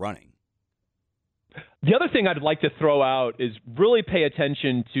that you're running. The other thing I'd like to throw out is really pay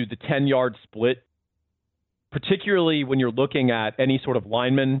attention to the 10-yard split, particularly when you're looking at any sort of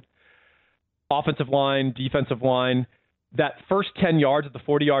lineman, offensive line, defensive line. That first 10 yards of the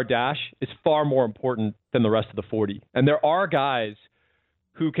 40-yard dash is far more important than the rest of the 40. And there are guys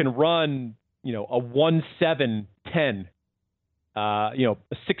who can run, a 1.7, 10, a 6'6",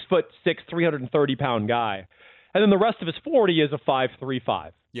 330-pound guy. And then the rest of his 40 is a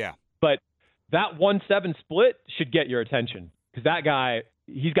 5.35. Yeah. But that 1.7 split should get your attention, because that guy,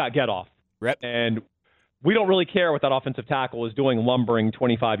 he's got get off. Rep. And we don't really care what that offensive tackle is doing lumbering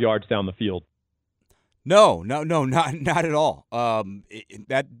 25 yards down the field. No, not at all.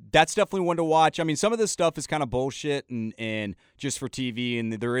 That's definitely one to watch. I mean, some of this stuff is kind of bullshit and just for TV,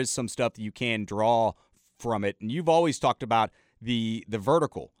 and there is some stuff that you can draw from it. And you've always talked about the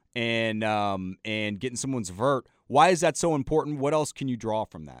vertical and getting someone's vert. Why is that so important? What else can you draw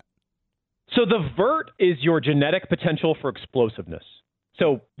from that? So the vert is your genetic potential for explosiveness.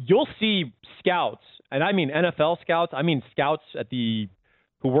 So you'll see scouts, and I mean NFL scouts, I mean scouts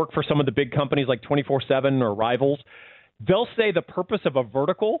who work for some of the big companies like 24/7 or Rivals. They'll say the purpose of a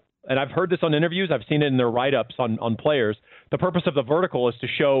vertical, and I've heard this on interviews, I've seen it in their write-ups on players, the purpose of the vertical is to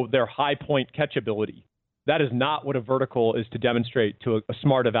show their high point catch ability. That is not what a vertical is to demonstrate to a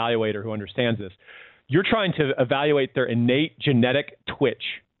smart evaluator who understands this. You're trying to evaluate their innate genetic twitch,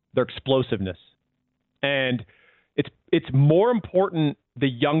 their explosiveness. And it's more important the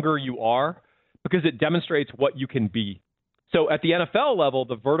younger you are, because it demonstrates what you can be. So at the NFL level,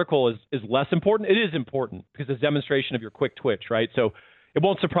 the vertical is less important. It is important because it's a demonstration of your quick twitch, right? So it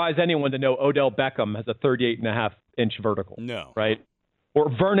won't surprise anyone to know Odell Beckham has a 38.5-inch vertical. No. Right? Or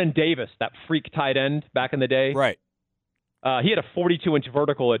Vernon Davis, that freak tight end back in the day. Right. He had a 42-inch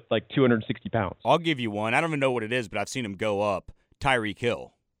vertical at like 260 pounds. I'll give you one. I don't even know what it is, but I've seen him go up. Tyreek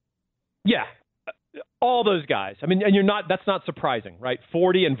Hill. Yeah. All those guys. I mean, and that's not surprising, right?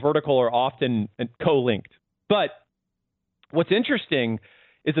 40 and vertical are often co-linked. But what's interesting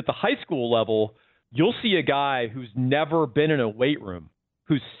is at the high school level, you'll see a guy who's never been in a weight room,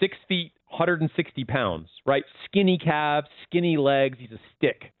 who's 6 feet, 160 pounds, right? Skinny calves, skinny legs. He's a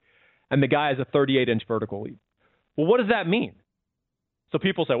stick. And the guy has a 38-inch vertical leap. Well, what does that mean? So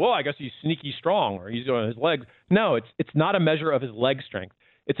people say, well, I guess he's sneaky strong, or he's on his legs. No, it's not a measure of his leg strength.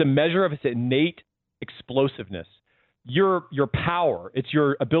 It's a measure of his innate explosiveness, your power. It's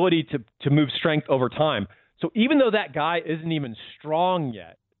your ability to move strength over time. So even though that guy isn't even strong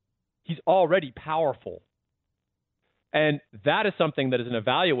yet, he's already powerful. And that is something that as an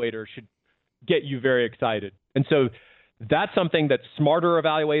evaluator should get you very excited. And so that's something that smarter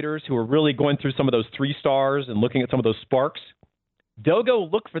evaluators who are really going through some of those 3 stars and looking at some of those sparks, they'll go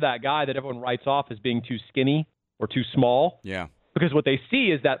look for that guy that everyone writes off as being too skinny or too small. Yeah. Because what they see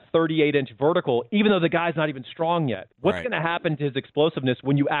is that 38-inch vertical, even though the guy's not even strong yet. What's Right. going to happen to his explosiveness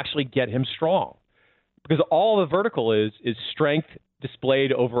when you actually get him strong? Because all the vertical is strength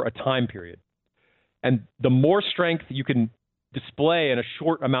displayed over a time period. And the more strength you can display in a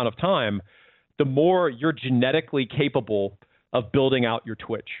short amount of time, the more you're genetically capable of building out your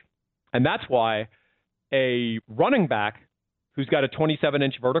twitch. And that's why a running back who's got a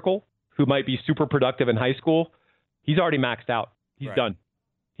 27-inch vertical, who might be super productive in high school, he's already maxed out. He's Right. done.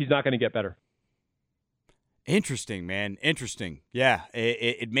 He's not going to get better. Interesting, man. Interesting. Yeah,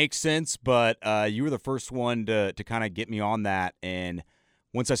 it makes sense, but you were the first one to kind of get me on that. And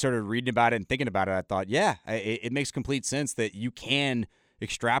once I started reading about it and thinking about it, I thought, yeah, it makes complete sense that you can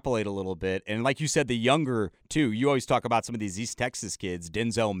extrapolate a little bit. And like you said, the younger, too, you always talk about some of these East Texas kids,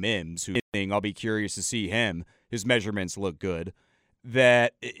 Denzel Mims, who I'll be curious to see him. His measurements look good.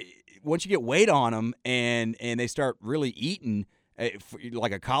 That once you get weight on them and they start really eating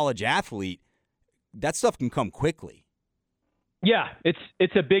like a college athlete, that stuff can come quickly. Yeah,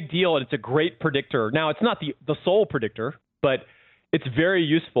 it's a big deal, and it's a great predictor. Now, it's not the sole predictor, but it's very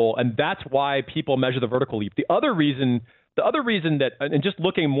useful, and that's why people measure the vertical leap. The other reason that, and just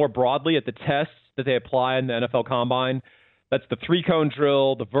looking more broadly at the tests that they apply in the NFL Combine, that's the 3-cone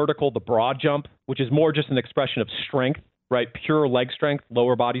drill, the vertical, the broad jump, which is more just an expression of strength, right? Pure leg strength,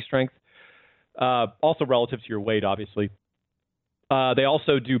 lower body strength, also relative to your weight, obviously. They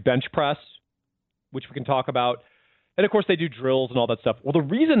also do bench press, which we can talk about. And of course, they do drills and all that stuff. Well, the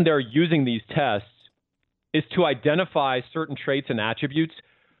reason they're using these tests is to identify certain traits and attributes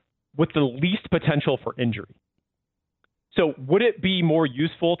with the least potential for injury. So would it be more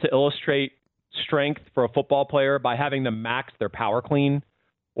useful to illustrate strength for a football player by having them max their power clean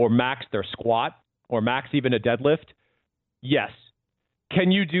or max their squat or max even a deadlift? Yes.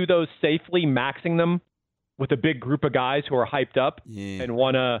 Can you do those safely, maxing them with a big group of guys who are hyped up and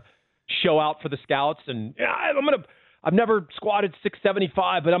want to show out for the scouts? And I've never squatted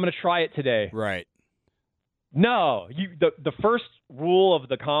 675, but I'm going to try it today. Right. No, the first rule of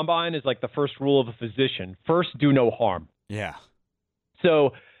the combine is like the first rule of a physician. First, do no harm. Yeah.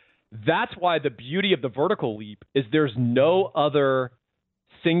 So that's why the beauty of the vertical leap is there's no other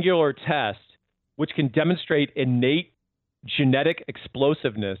singular test which can demonstrate innate genetic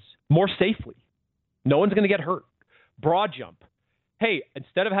explosiveness more safely. No one's going to get hurt. Broad jump. Hey,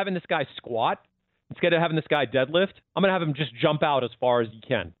 instead of having this guy squat, instead of having this guy deadlift, I'm going to have him just jump out as far as he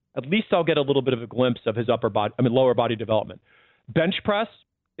can. At least I'll get a little bit of a glimpse of his lower body development. Bench press.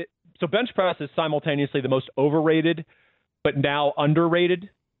 So bench press is simultaneously the most overrated, but now underrated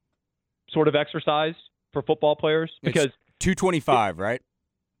sort of exercise for football players because it's 225, right?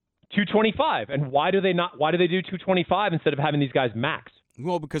 225. And why do they do 225 instead of having these guys max?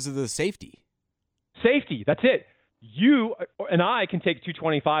 Well, because of the safety. Safety. That's it. You and I can take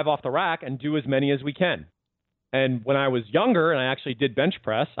 225 off the rack and do as many as we can. And when I was younger and I actually did bench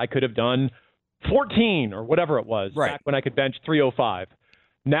press, I could have done 14 or whatever it was back when I could bench 305.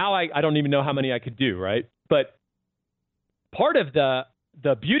 Now I don't even know how many I could do, right? But part of the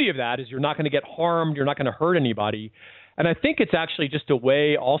beauty of that is you're not going to get harmed. You're not going to hurt anybody. And I think it's actually just a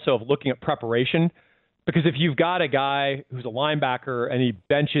way also of looking at preparation, because if you've got a guy who's a linebacker and he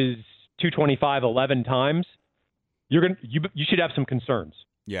benches 225 11 times, you should have some concerns.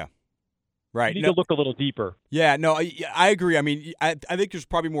 Yeah. Right. You need to look a little deeper. Yeah, no, I agree. I mean, I think there's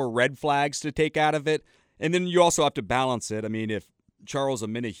probably more red flags to take out of it. And then you also have to balance it. I mean, if Charles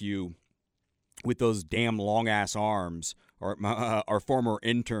Omenihu with those damn long-ass arms, or our former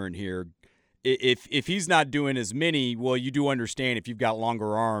intern here, if he's not doing as many, well, you do understand if you've got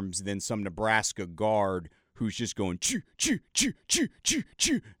longer arms than some Nebraska guard who's just going choo, choo, choo, choo, choo,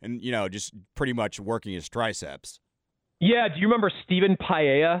 choo, and, just pretty much working his triceps. Yeah, do you remember Stephen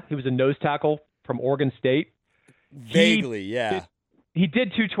Paella? He was a nose tackle from Oregon State. Vaguely, yeah. He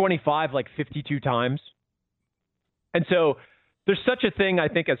did 225 like 52 times. And so there's such a thing, I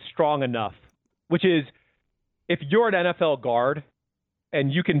think, as strong enough, which is if you're an NFL guard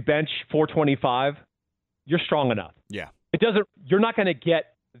and you can bench 425, you're strong enough. Yeah. You're not going to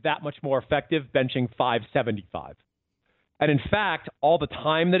get that much more effective benching 575. And in fact, all the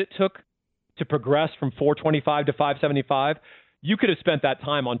time that it took to progress from 425 to 575, you could have spent that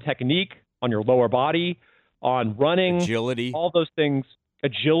time on technique, on your lower body, on running, agility, all those things,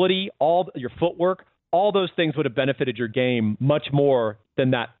 agility, all your footwork, all those things would have benefited your game much more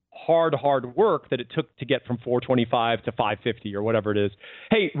than that hard work that it took to get from 425 to 550 or whatever it is.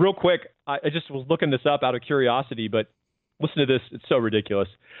 Hey, real quick, I just was looking this up out of curiosity, but listen to this. It's so ridiculous.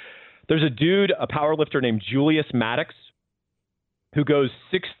 There's a dude, a power lifter named Julius Maddox, who goes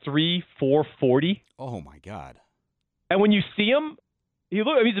 6'3", 440. Oh, my God. And when you see him, he's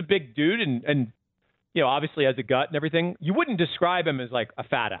a big dude and obviously has a gut and everything. You wouldn't describe him as like a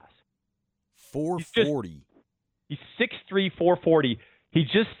fat ass. 440. He's 6'3", 440. He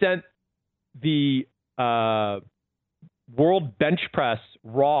just sent the world bench press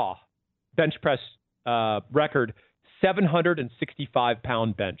record,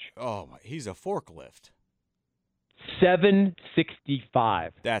 765-pound bench. Oh, my, he's a forklift.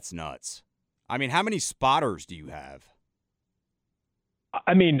 765. That's nuts. I mean, how many spotters do you have?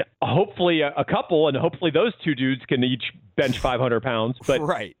 I mean, hopefully a couple, and hopefully those two dudes can each bench 500 pounds. But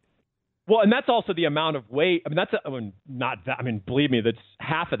right. Well, and that's also the amount of weight. Believe me, that's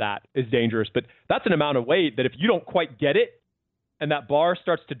half of that is dangerous. But that's an amount of weight that if you don't quite get it, and that bar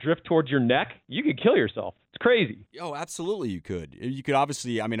starts to drift towards your neck, you could kill yourself. It's crazy. Oh, absolutely, you could. You could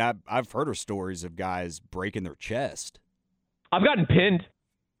obviously. I mean, I've heard of stories of guys breaking their chest. I've gotten pinned.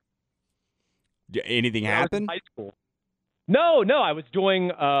 Anything happen? High school. No. I was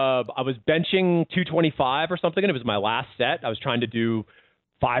benching 225 or something, and it was my last set. I was trying to do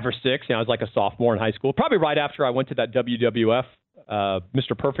 5 or 6. I was like a sophomore in high school, probably right after I went to that WWF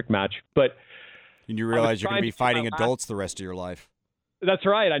Mr. Perfect match. But you realize you're going to be fighting adults the rest of your life. That's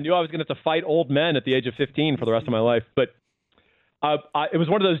right. I knew I was going to have to fight old men at the age of 15 for the rest of my life. But it was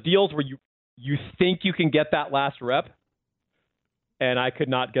one of those deals where you think you can get that last rep, and I could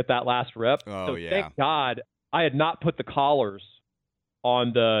not get that last rep. Oh, so yeah. Thank God I had not put the collars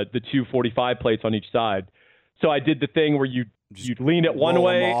on the 245 plates on each side. So I did the thing where you'd lean it one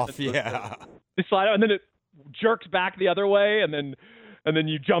way, off. Yeah. They slide out, and then it jerks back the other way, and then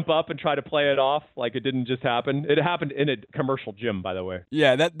you jump up and try to play it off like it didn't just happen. It happened in a commercial gym, by the way.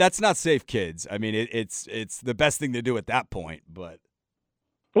 Yeah, that's not safe, kids. I mean, it's the best thing to do at that point, but.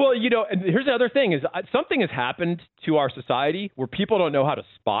 Well, and here's the other thing is something has happened to our society where people don't know how to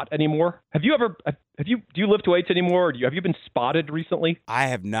spot anymore. Do you lift weights anymore? Or have you been spotted recently? I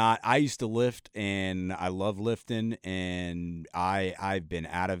have not. I used to lift, and I love lifting, and I've been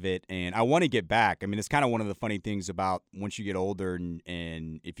out of it, and I want to get back. I mean, it's kind of one of the funny things about once you get older,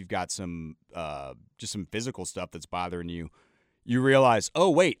 and if you've got some just some physical stuff that's bothering you, you realize, oh,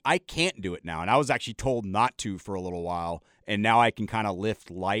 wait, I can't do it now. And I was actually told not to for a little while, and now I can kind of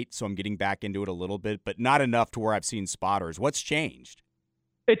lift light, so I'm getting back into it a little bit, but not enough to where I've seen spotters. What's changed?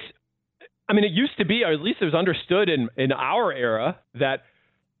 It used to be, or at least it was understood in our era, that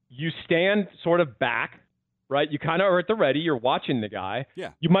you stand sort of back, right? You kind of are at the ready. You're watching the guy.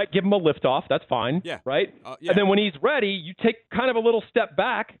 Yeah. You might give him a lift off. That's fine. Yeah. Right? Yeah. And then when he's ready, you take kind of a little step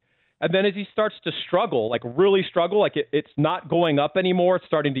back. And then as he starts to struggle, like really struggle, like it's not going up anymore, it's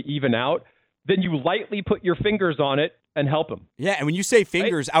starting to even out, then you lightly put your fingers on it and help him. Yeah, and when you say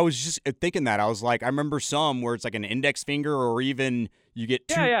fingers, right? I was just thinking that. I was like, I remember some where it's like an index finger, or even you get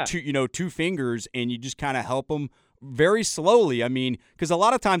two fingers, and you just kind of help them very slowly. I mean, because a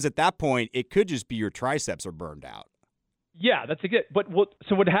lot of times at that point, it could just be your triceps are burned out. Yeah, that's a good. But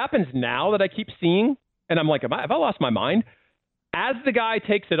what happens now that I keep seeing, and I'm like, have I lost my mind? As the guy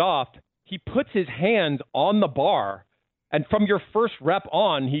takes it off, he puts his hands on the bar, and from your first rep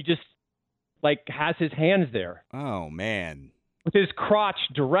on, he just like has his hands there. Oh, man. With his crotch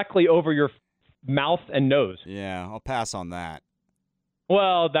directly over your mouth and nose. Yeah, I'll pass on that.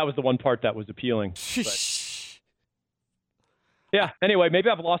 Well, that was the one part that was appealing. Yeah, anyway, maybe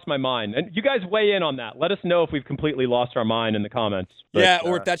I've lost my mind. And you guys weigh in on that. Let us know if we've completely lost our mind in the comments. But,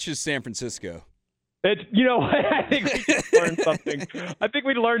 or if that's just San Francisco. I think we learned something. I think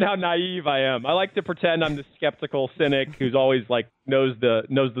we learned how naive I am. I like to pretend I'm the skeptical cynic who's always like knows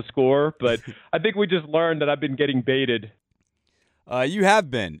the score, but I think we just learned that I've been getting baited. You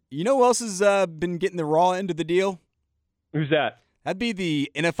have been. You know who else has been getting the raw end of the deal? Who's that? That'd be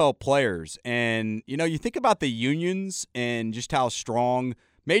the NFL players. And, you think about the unions and just how strong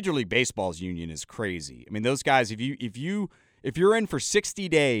Major League Baseball's union is crazy. I mean, those guys, if you're in for 60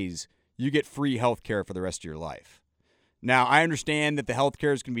 days, you get free health care for the rest of your life. Now, I understand that the health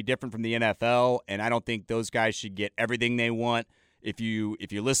care is going to be different from the NFL, and I don't think those guys should get everything they want. If you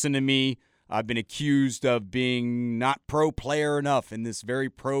listen to me, I've been accused of being not pro-player enough in this very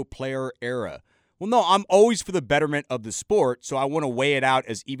pro-player era. Well, no, I'm always for the betterment of the sport, so I want to weigh it out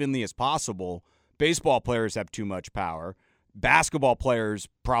as evenly as possible. Baseball players have too much power. Basketball players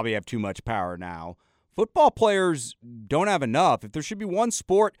probably have too much power now. Football players don't have enough. If there should be one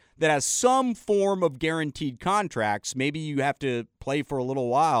sport that has some form of guaranteed contracts, maybe you have to play for a little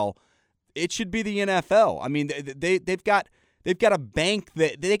while, it should be the NFL. I mean, they've got a bank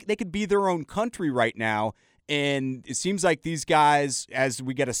that they could be their own country right now, and it seems like these guys, as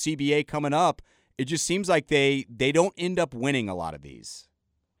we get a CBA coming up, it just seems like they don't end up winning a lot of these.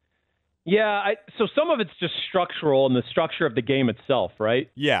 Yeah, so some of it's just structural in the structure of the game itself, right?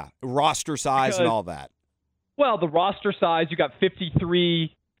 Yeah, roster size and all that. Well, the roster size, you got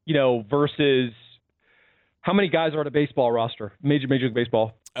 53, versus how many guys are on a baseball roster, Major League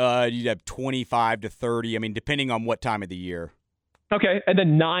Baseball? You'd have 25 to 30, I mean, depending on what time of the year. Okay, and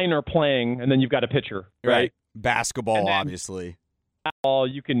then 9 are playing, and then you've got a pitcher, right? Basketball, obviously.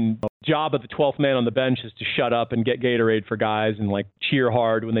 You can job of the 12th man on the bench is to shut up and get Gatorade for guys and cheer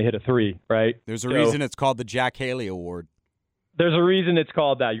hard when they hit a 3, right? There's a reason it's called the Jack Haley Award. There's a reason it's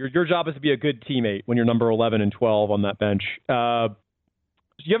called that. Your job is to be a good teammate when you're number 11 and 12 on that bench.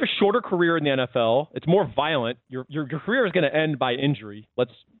 You have a shorter career in the NFL. It's more violent. Your career is going to end by injury.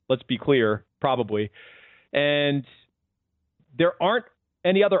 Let's be clear, probably. And there aren't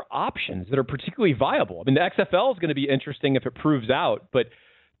any other options that are particularly viable. I mean, the XFL is going to be interesting if it proves out, but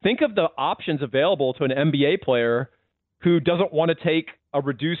think of the options available to an NBA player who doesn't want to take a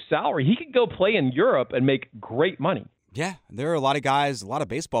reduced salary. He could go play in Europe and make great money. Yeah, there are a lot of guys, a lot of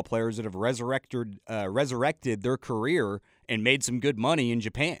baseball players that have resurrected their career and made some good money in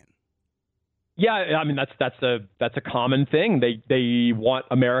Japan. Yeah, I mean that's a common thing. They want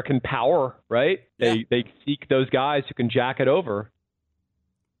American power, right? Yeah. They seek those guys who can jack it over.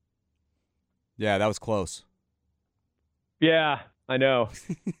 Yeah, that was close. Yeah, I know.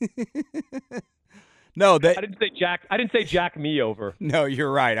 No, I didn't say jack me over. No,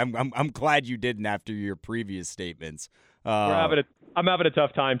 you're right. I'm glad you didn't after your previous statements. I'm having a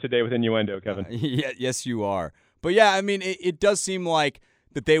tough time today with innuendo, Kevin. Yeah, yes, you are. But yeah, I mean, it does seem like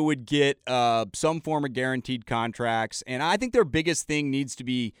that they would get some form of guaranteed contracts, and I think their biggest thing needs to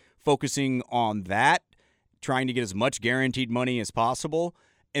be focusing on that, trying to get as much guaranteed money as possible,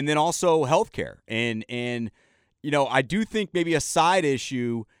 and then also healthcare. And I do think maybe a side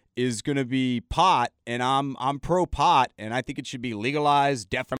issue is going to be pot, and I'm pro pot, and I think it should be legalized.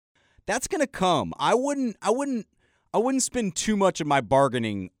 Definitely, that's going to come. I wouldn't spend too much of my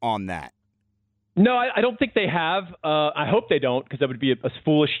bargaining on that. No, I don't think they have. I hope they don't, because that would be a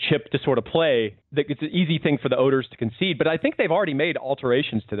foolish chip to sort of play. It's an easy thing for the owners to concede, but I think they've already made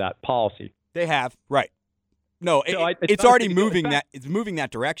alterations to that policy. They have, right? No, so it's already moving that. It's moving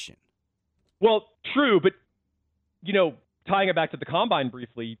that direction. Well, true, but tying it back to the combine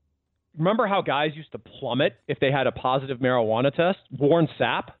briefly, remember how guys used to plummet if they had a positive marijuana test? Warren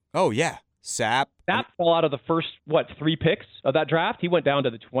Sapp? Oh, yeah. Sapp fell out of the first, 3 picks of that draft? He went down to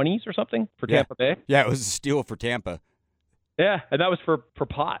the 20s or something for Tampa Bay? Yeah, it was a steal for Tampa. Yeah, and that was for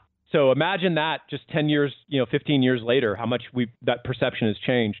pot. So imagine that just 10 years, 15 years later, how much that perception has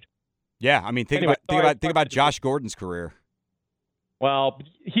changed. Yeah, I mean, think about Josh Gordon's career. Well,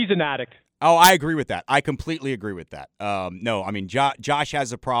 he's an addict. Oh, I agree with that. I completely agree with that. No, I mean, Josh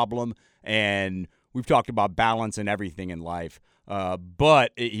has a problem, and we've talked about balance and everything in life.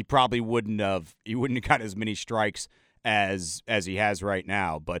 But he probably wouldn't have got as many strikes as he has right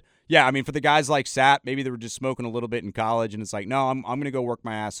now. But yeah, I mean, for the guys like Sapp, maybe they were just smoking a little bit in college, and it's like, no, I'm going to go work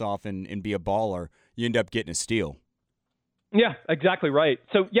my ass off and be a baller. You end up getting a steal. Yeah, exactly right.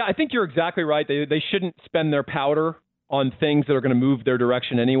 So yeah, I think you're exactly right. They shouldn't spend their powder on things that are going to move their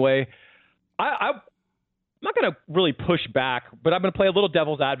direction anyway. I'm not going to really push back, but I'm going to play a little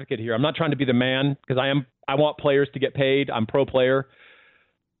devil's advocate here. I'm not trying to be the man, because I want players to get paid. I'm pro player.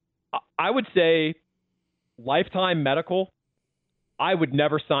 I would say lifetime medical. I would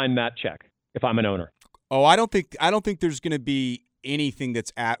never sign that check if I'm an owner. Oh, I don't think there's going to be anything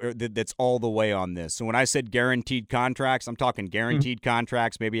that's all the way on this. So when I said guaranteed contracts, I'm talking guaranteed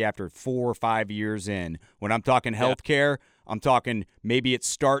contracts maybe after 4 or 5 years in. When I'm talking healthcare, I'm talking maybe it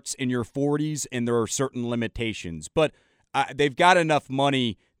starts in your 40s and there are certain limitations. But they've got enough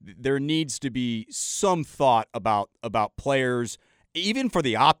money. There needs to be some thought about players, even for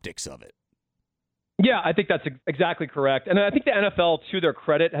the optics of it. Yeah, I think that's exactly correct. And I think the NFL, to their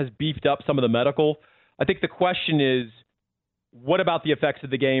credit, has beefed up some of the medical. I think the question is, what about the effects of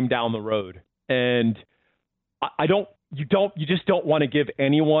the game down the road? And you just don't want to give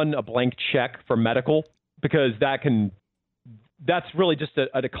anyone a blank check for medical, because that's really just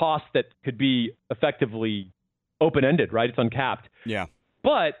a cost that could be effectively open-ended, right? It's uncapped. Yeah.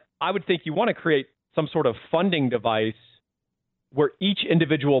 But I would think you want to create some sort of funding device where each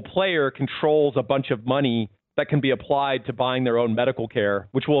individual player controls a bunch of money that can be applied to buying their own medical care,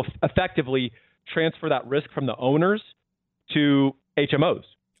 which will effectively transfer that risk from the owners to HMOs.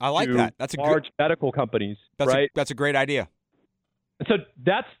 I like that. That's a large medical companies, right? That's a great idea. And so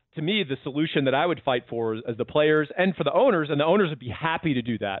that's, to me, the solution that I would fight for as the players and for the owners. And the owners would be happy to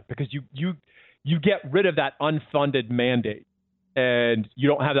do that because you get rid of that unfunded mandate and you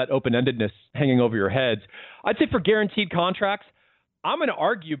don't have that open-endedness hanging over your heads. I'd say for guaranteed contracts, I'm going to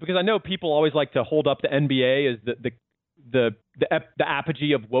argue, because I know people always like to hold up the NBA as the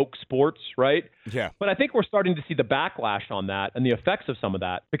apogee of woke sports, right? Yeah. But I think we're starting to see the backlash on that and the effects of some of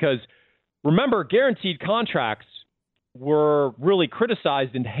that, because remember, guaranteed contracts were really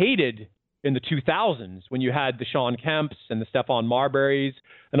criticized and hated in the 2000s when you had the Sean Kemps and the Stephon Marburys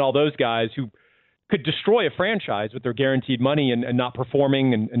and all those guys who could destroy a franchise with their guaranteed money and not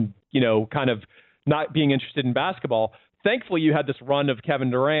performing and kind of not being interested in basketball. Thankfully, you had this run of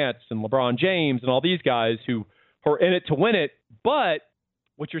Kevin Durant and LeBron James and all these guys who are in it to win it. But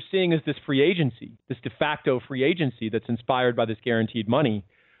what you're seeing is this free agency, this de facto free agency that's inspired by this guaranteed money,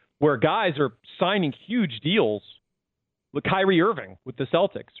 where guys are signing huge deals. Like Kyrie Irving with the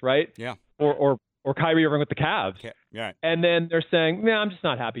Celtics, right? Yeah. Or Kyrie Irving with the Cavs. Okay. Yeah. And then they're saying, I'm just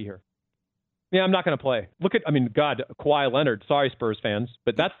not happy here. Yeah, I'm not going to play. God, Kawhi Leonard. Sorry, Spurs fans,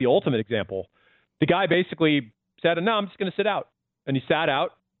 but that's the ultimate example. The guy basically said, no, I'm just going to sit out. And he sat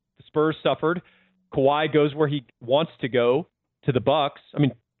out. The Spurs suffered. Kawhi goes where he wants to go, to the Bucks.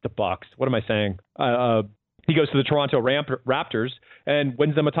 The Bucks. What am I saying? He goes to the Toronto Raptors and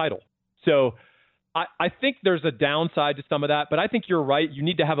wins them a title. So I think there's a downside to some of that, but I think you're right. You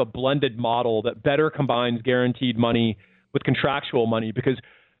need to have a blended model that better combines guaranteed money with contractual money, because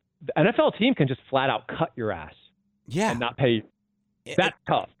the NFL team can just flat out cut your ass and not pay you. That's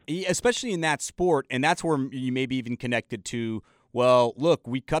tough. Especially in that sport, and that's where you maybe even connected to, well, look,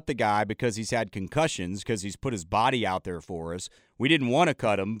 we cut the guy because he's had concussions, because he's put his body out there for us. We didn't want to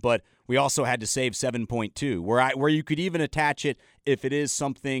cut him, but we also had to save 7.2, where you could even attach it if it is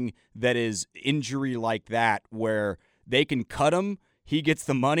something that is injury like that, where they can cut him, he gets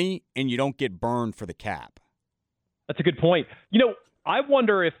the money, and you don't get burned for the cap. That's a good point. I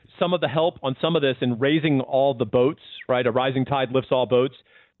wonder if some of the help on some of this in raising all the boats, right, a rising tide lifts all boats,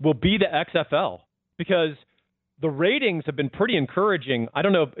 will be the XFL, because the ratings have been pretty encouraging. I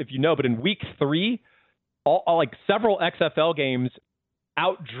don't know if you know, but in week 3, several XFL games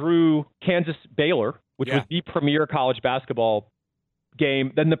outdrew Kansas Baylor, which was the premier college basketball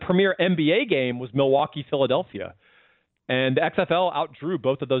game. Then the premier NBA game was Milwaukee Philadelphia. And the XFL outdrew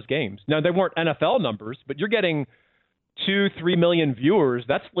both of those games. Now, they weren't NFL numbers, but you're getting 2-3 million viewers.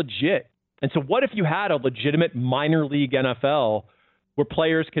 That's legit. And so what if you had a legitimate minor league NFL where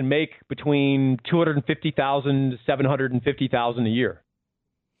players can make between $250,000 to $750,000 a year?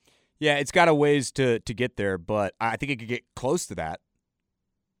 Yeah, it's got a ways to get there, but I think it could get close to that.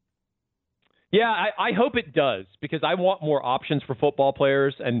 Yeah, I hope it does, because I want more options for football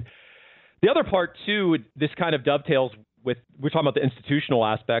players. And the other part, too, this kind of dovetails with, we're talking about the institutional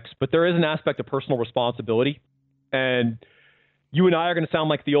aspects, but there is an aspect of personal responsibility. And you and I are going to sound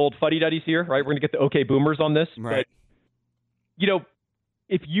like the old fuddy-duddies here, right? We're going to get the okay boomers on this. Right. But,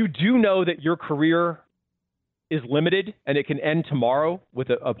 if you do know that your career is limited and it can end tomorrow with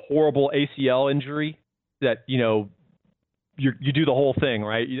a horrible ACL injury, that, you do the whole thing,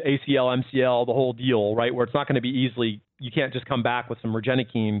 right? ACL, MCL, the whole deal, right? Where it's not going to be easily, you can't just come back with some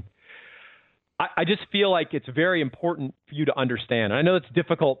Regenikine. I just feel like it's very important for you to understand. And I know it's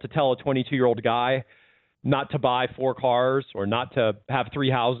difficult to tell a 22-year-old guy not to buy 4 cars or not to have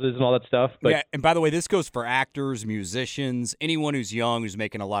 3 houses and all that stuff. But yeah, and by the way, this goes for actors, musicians, anyone who's young, who's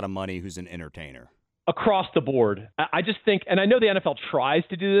making a lot of money, who's an entertainer. Across the board. I just think, and I know the NFL tries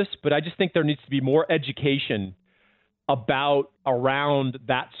to do this, but I just think there needs to be more education around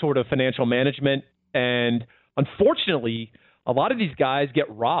that sort of financial management. And unfortunately, a lot of these guys get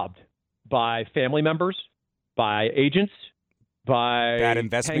robbed by family members, by agents, by bad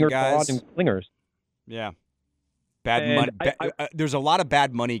investment guys and clingers. Yeah. Bad money. There's a lot of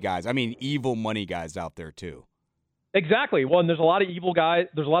bad money guys. Evil money guys out there too. Exactly. Well, and there's a lot of evil guys.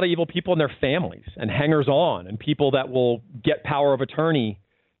 There's a lot of evil people in their families and hangers on and people that will get power of attorney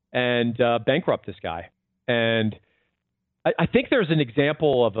and bankrupt this guy. And I think there's an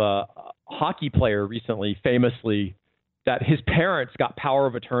example of a hockey player recently, famously, that his parents got power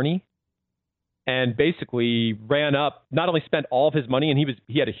of attorney and basically ran up, not only spent all of his money, and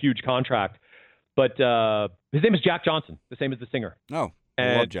he had a huge contract, but his name is Jack Johnson, the same as the singer. Oh,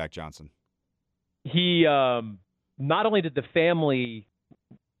 I love Jack Johnson. He not only did the family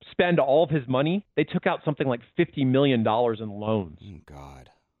spend all of his money, they took out something like $50 million in loans. Oh, God.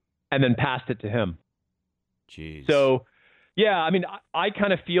 And then passed it to him. Jeez. So, yeah, I mean, I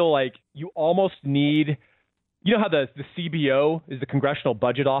kind of feel like you almost need, you know how the CBO is the Congressional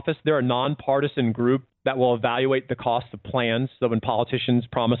Budget Office? They're a nonpartisan group that will evaluate the cost of plans. So when politicians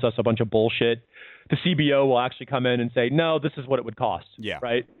promise us a bunch of bullshit, the CBO will actually come in and say, no, this is what it would cost. Yeah.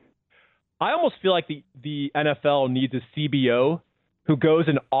 Right? I almost feel like the NFL needs a CBO who goes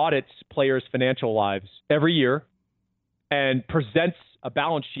and audits players' financial lives every year and presents a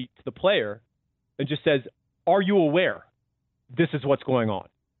balance sheet to the player and just says, are you aware this is what's going on?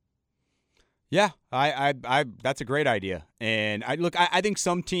 Yeah, I that's a great idea. And I think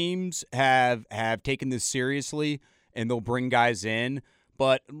some teams have taken this seriously and they'll bring guys in.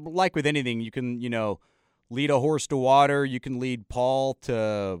 But like with anything, you can, lead a horse to water. You can lead Paul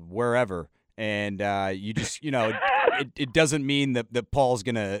to wherever. And you just, it doesn't mean that Paul's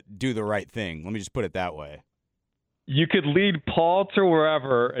going to do the right thing. Let me just put it that way. You could lead Paul to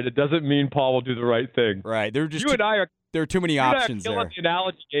wherever, and it doesn't mean Paul will do the right thing. Right. There are too many you options and I are there. killing the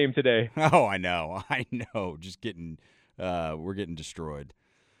analogy game today. Oh, I know. Just we're getting destroyed.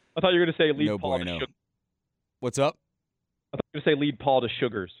 I thought you were going to say lead No Paul bueno. to sugars. What's up? I thought you were going to say lead Paul to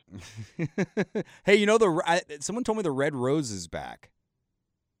sugars. Hey, someone told me the red rose is back.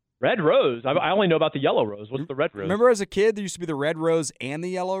 Red rose? I only know about the yellow rose. What's the red rose? Remember as a kid, there used to be the red rose and the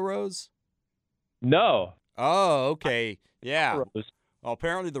yellow rose? No. Oh, okay. Yeah. Rose. Well,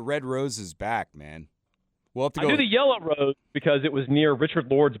 apparently the red rose is back, man. We'll have to go. I knew the yellow rose because it was near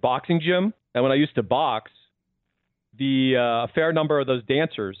Richard Lord's boxing gym. And when I used to box, a fair number of those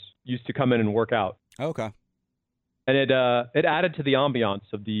dancers used to come in and work out. Okay. And it added to the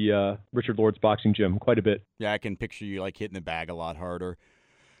ambiance of the Richard Lord's boxing gym quite a bit. Yeah, I can picture you like hitting the bag a lot harder.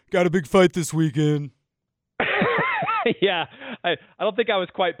 Got a big fight this weekend. Yeah, I don't think I was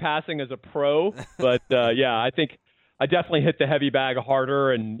quite passing as a pro, but yeah, I think I definitely hit the heavy bag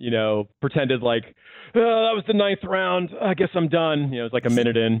harder and, pretended like, that was the 9th round. I guess I'm done. It was like a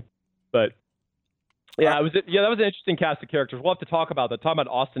minute in. But yeah, that was an interesting cast of characters. We'll have to talk about that. Talking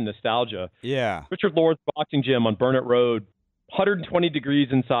about Austin nostalgia. Yeah. Richard Lord's boxing gym on Burnett Road, 120 degrees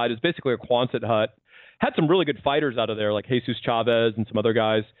inside. It's basically a Quonset hut. Had some really good fighters out of there, like Jesus Chavez and some other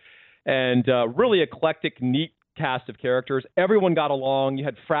guys. And really eclectic, neat cast of characters. Everyone got along. You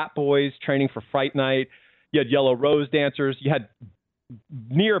had frat boys training for fight night. You had Yellow Rose dancers. You had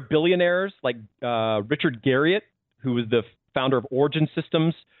near billionaires like Richard Garriott, who was the founder of Origin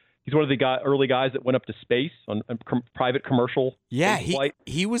Systems. He's one of the early guys that went up to space on a private commercial. Yeah, flight.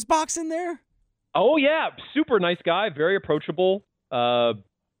 he was boxing there? Oh, yeah. Super nice guy. Very approachable.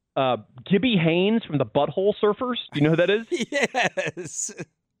 Gibby Haynes from the Butthole Surfers. Do you know who that is? Yes.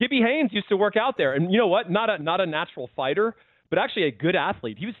 Gibby Haynes used to work out there. And you know what? Not a natural fighter, but actually a good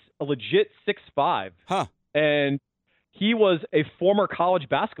athlete. He was a legit 6'5". Huh. And he was a former college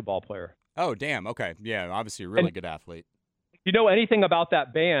basketball player. Oh, damn. Okay. Yeah, obviously a really good athlete. You know anything about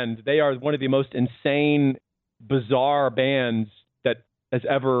that band? They are one of the most insane, bizarre bands that has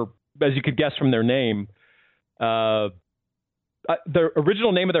ever, as you could guess from their name. The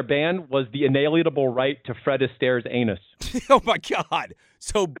original name of their band was The Inalienable Right to Fred Astaire's Anus. Oh, my God.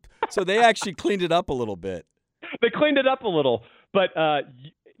 So they actually cleaned it up a little bit. They cleaned it up a little. But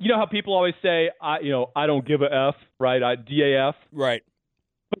you know how people always say, I don't give a F, right? DAF. Right.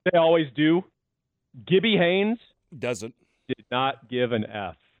 But they always do. Gibby Haynes doesn't. Did not give an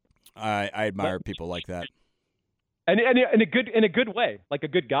F. I admire people like that. And in a good way, like a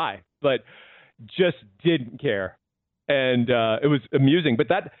good guy, but just didn't care. And it was amusing. But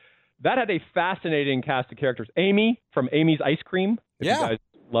that had a fascinating cast of characters. Amy from Amy's Ice Cream. Yeah. You guys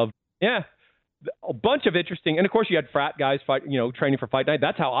love. Yeah. A bunch of interesting. And of course you had frat guys training for fight night.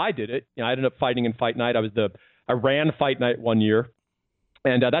 That's how I did it. I ended up fighting in fight night. I ran fight night one year.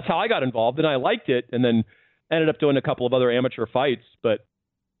 And that's how I got involved. And I liked it. And then ended up doing a couple of other amateur fights. But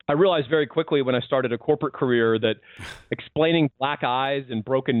I realized very quickly when I started a corporate career that explaining black eyes and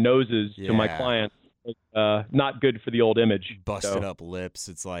broken noses to my clients was not good for the old image. Busted up lips.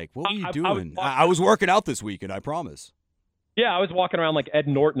 It's like, what were you doing? I was working out this weekend, I promise. Yeah, I was walking around like Ed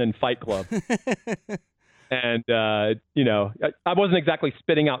Norton in Fight Club. And, I wasn't exactly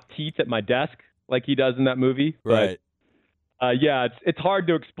spitting out teeth at my desk like he does in that movie. Right. But, yeah, it's hard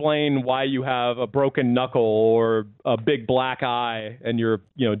to explain why you have a broken knuckle or a big black eye and you're,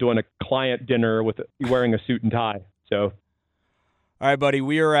 doing a client dinner with wearing a suit and tie. So, all right, buddy,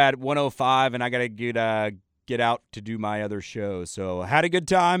 we are at 105, and I got to get out to do my other show. So, had a good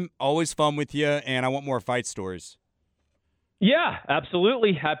time. Always fun with you, and I want more fight stories. Yeah,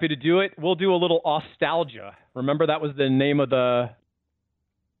 absolutely. Happy to do it. We'll do a little Nostalgia. Remember that was the name of the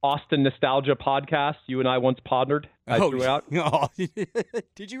Austin Nostalgia podcast you and I once partnered? I threw out. Oh,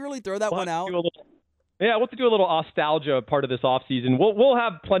 did you really throw that one out? Yeah, we'll have to do a little nostalgia part of this offseason. We'll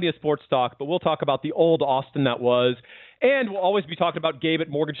have plenty of sports talk, but we'll talk about the old Austin that was. And we'll always be talking about Gabe at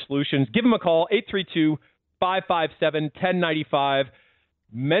Mortgage Solutions. Give him a call, 832-557-1095.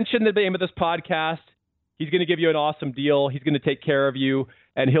 Mention the name of this podcast. He's going to give you an awesome deal. He's going to take care of you,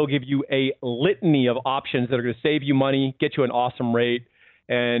 and he'll give you a litany of options that are going to save you money, get you an awesome rate,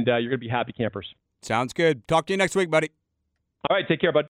 and you're going to be happy campers. Sounds good. Talk to you next week, buddy. All right, take care, bud.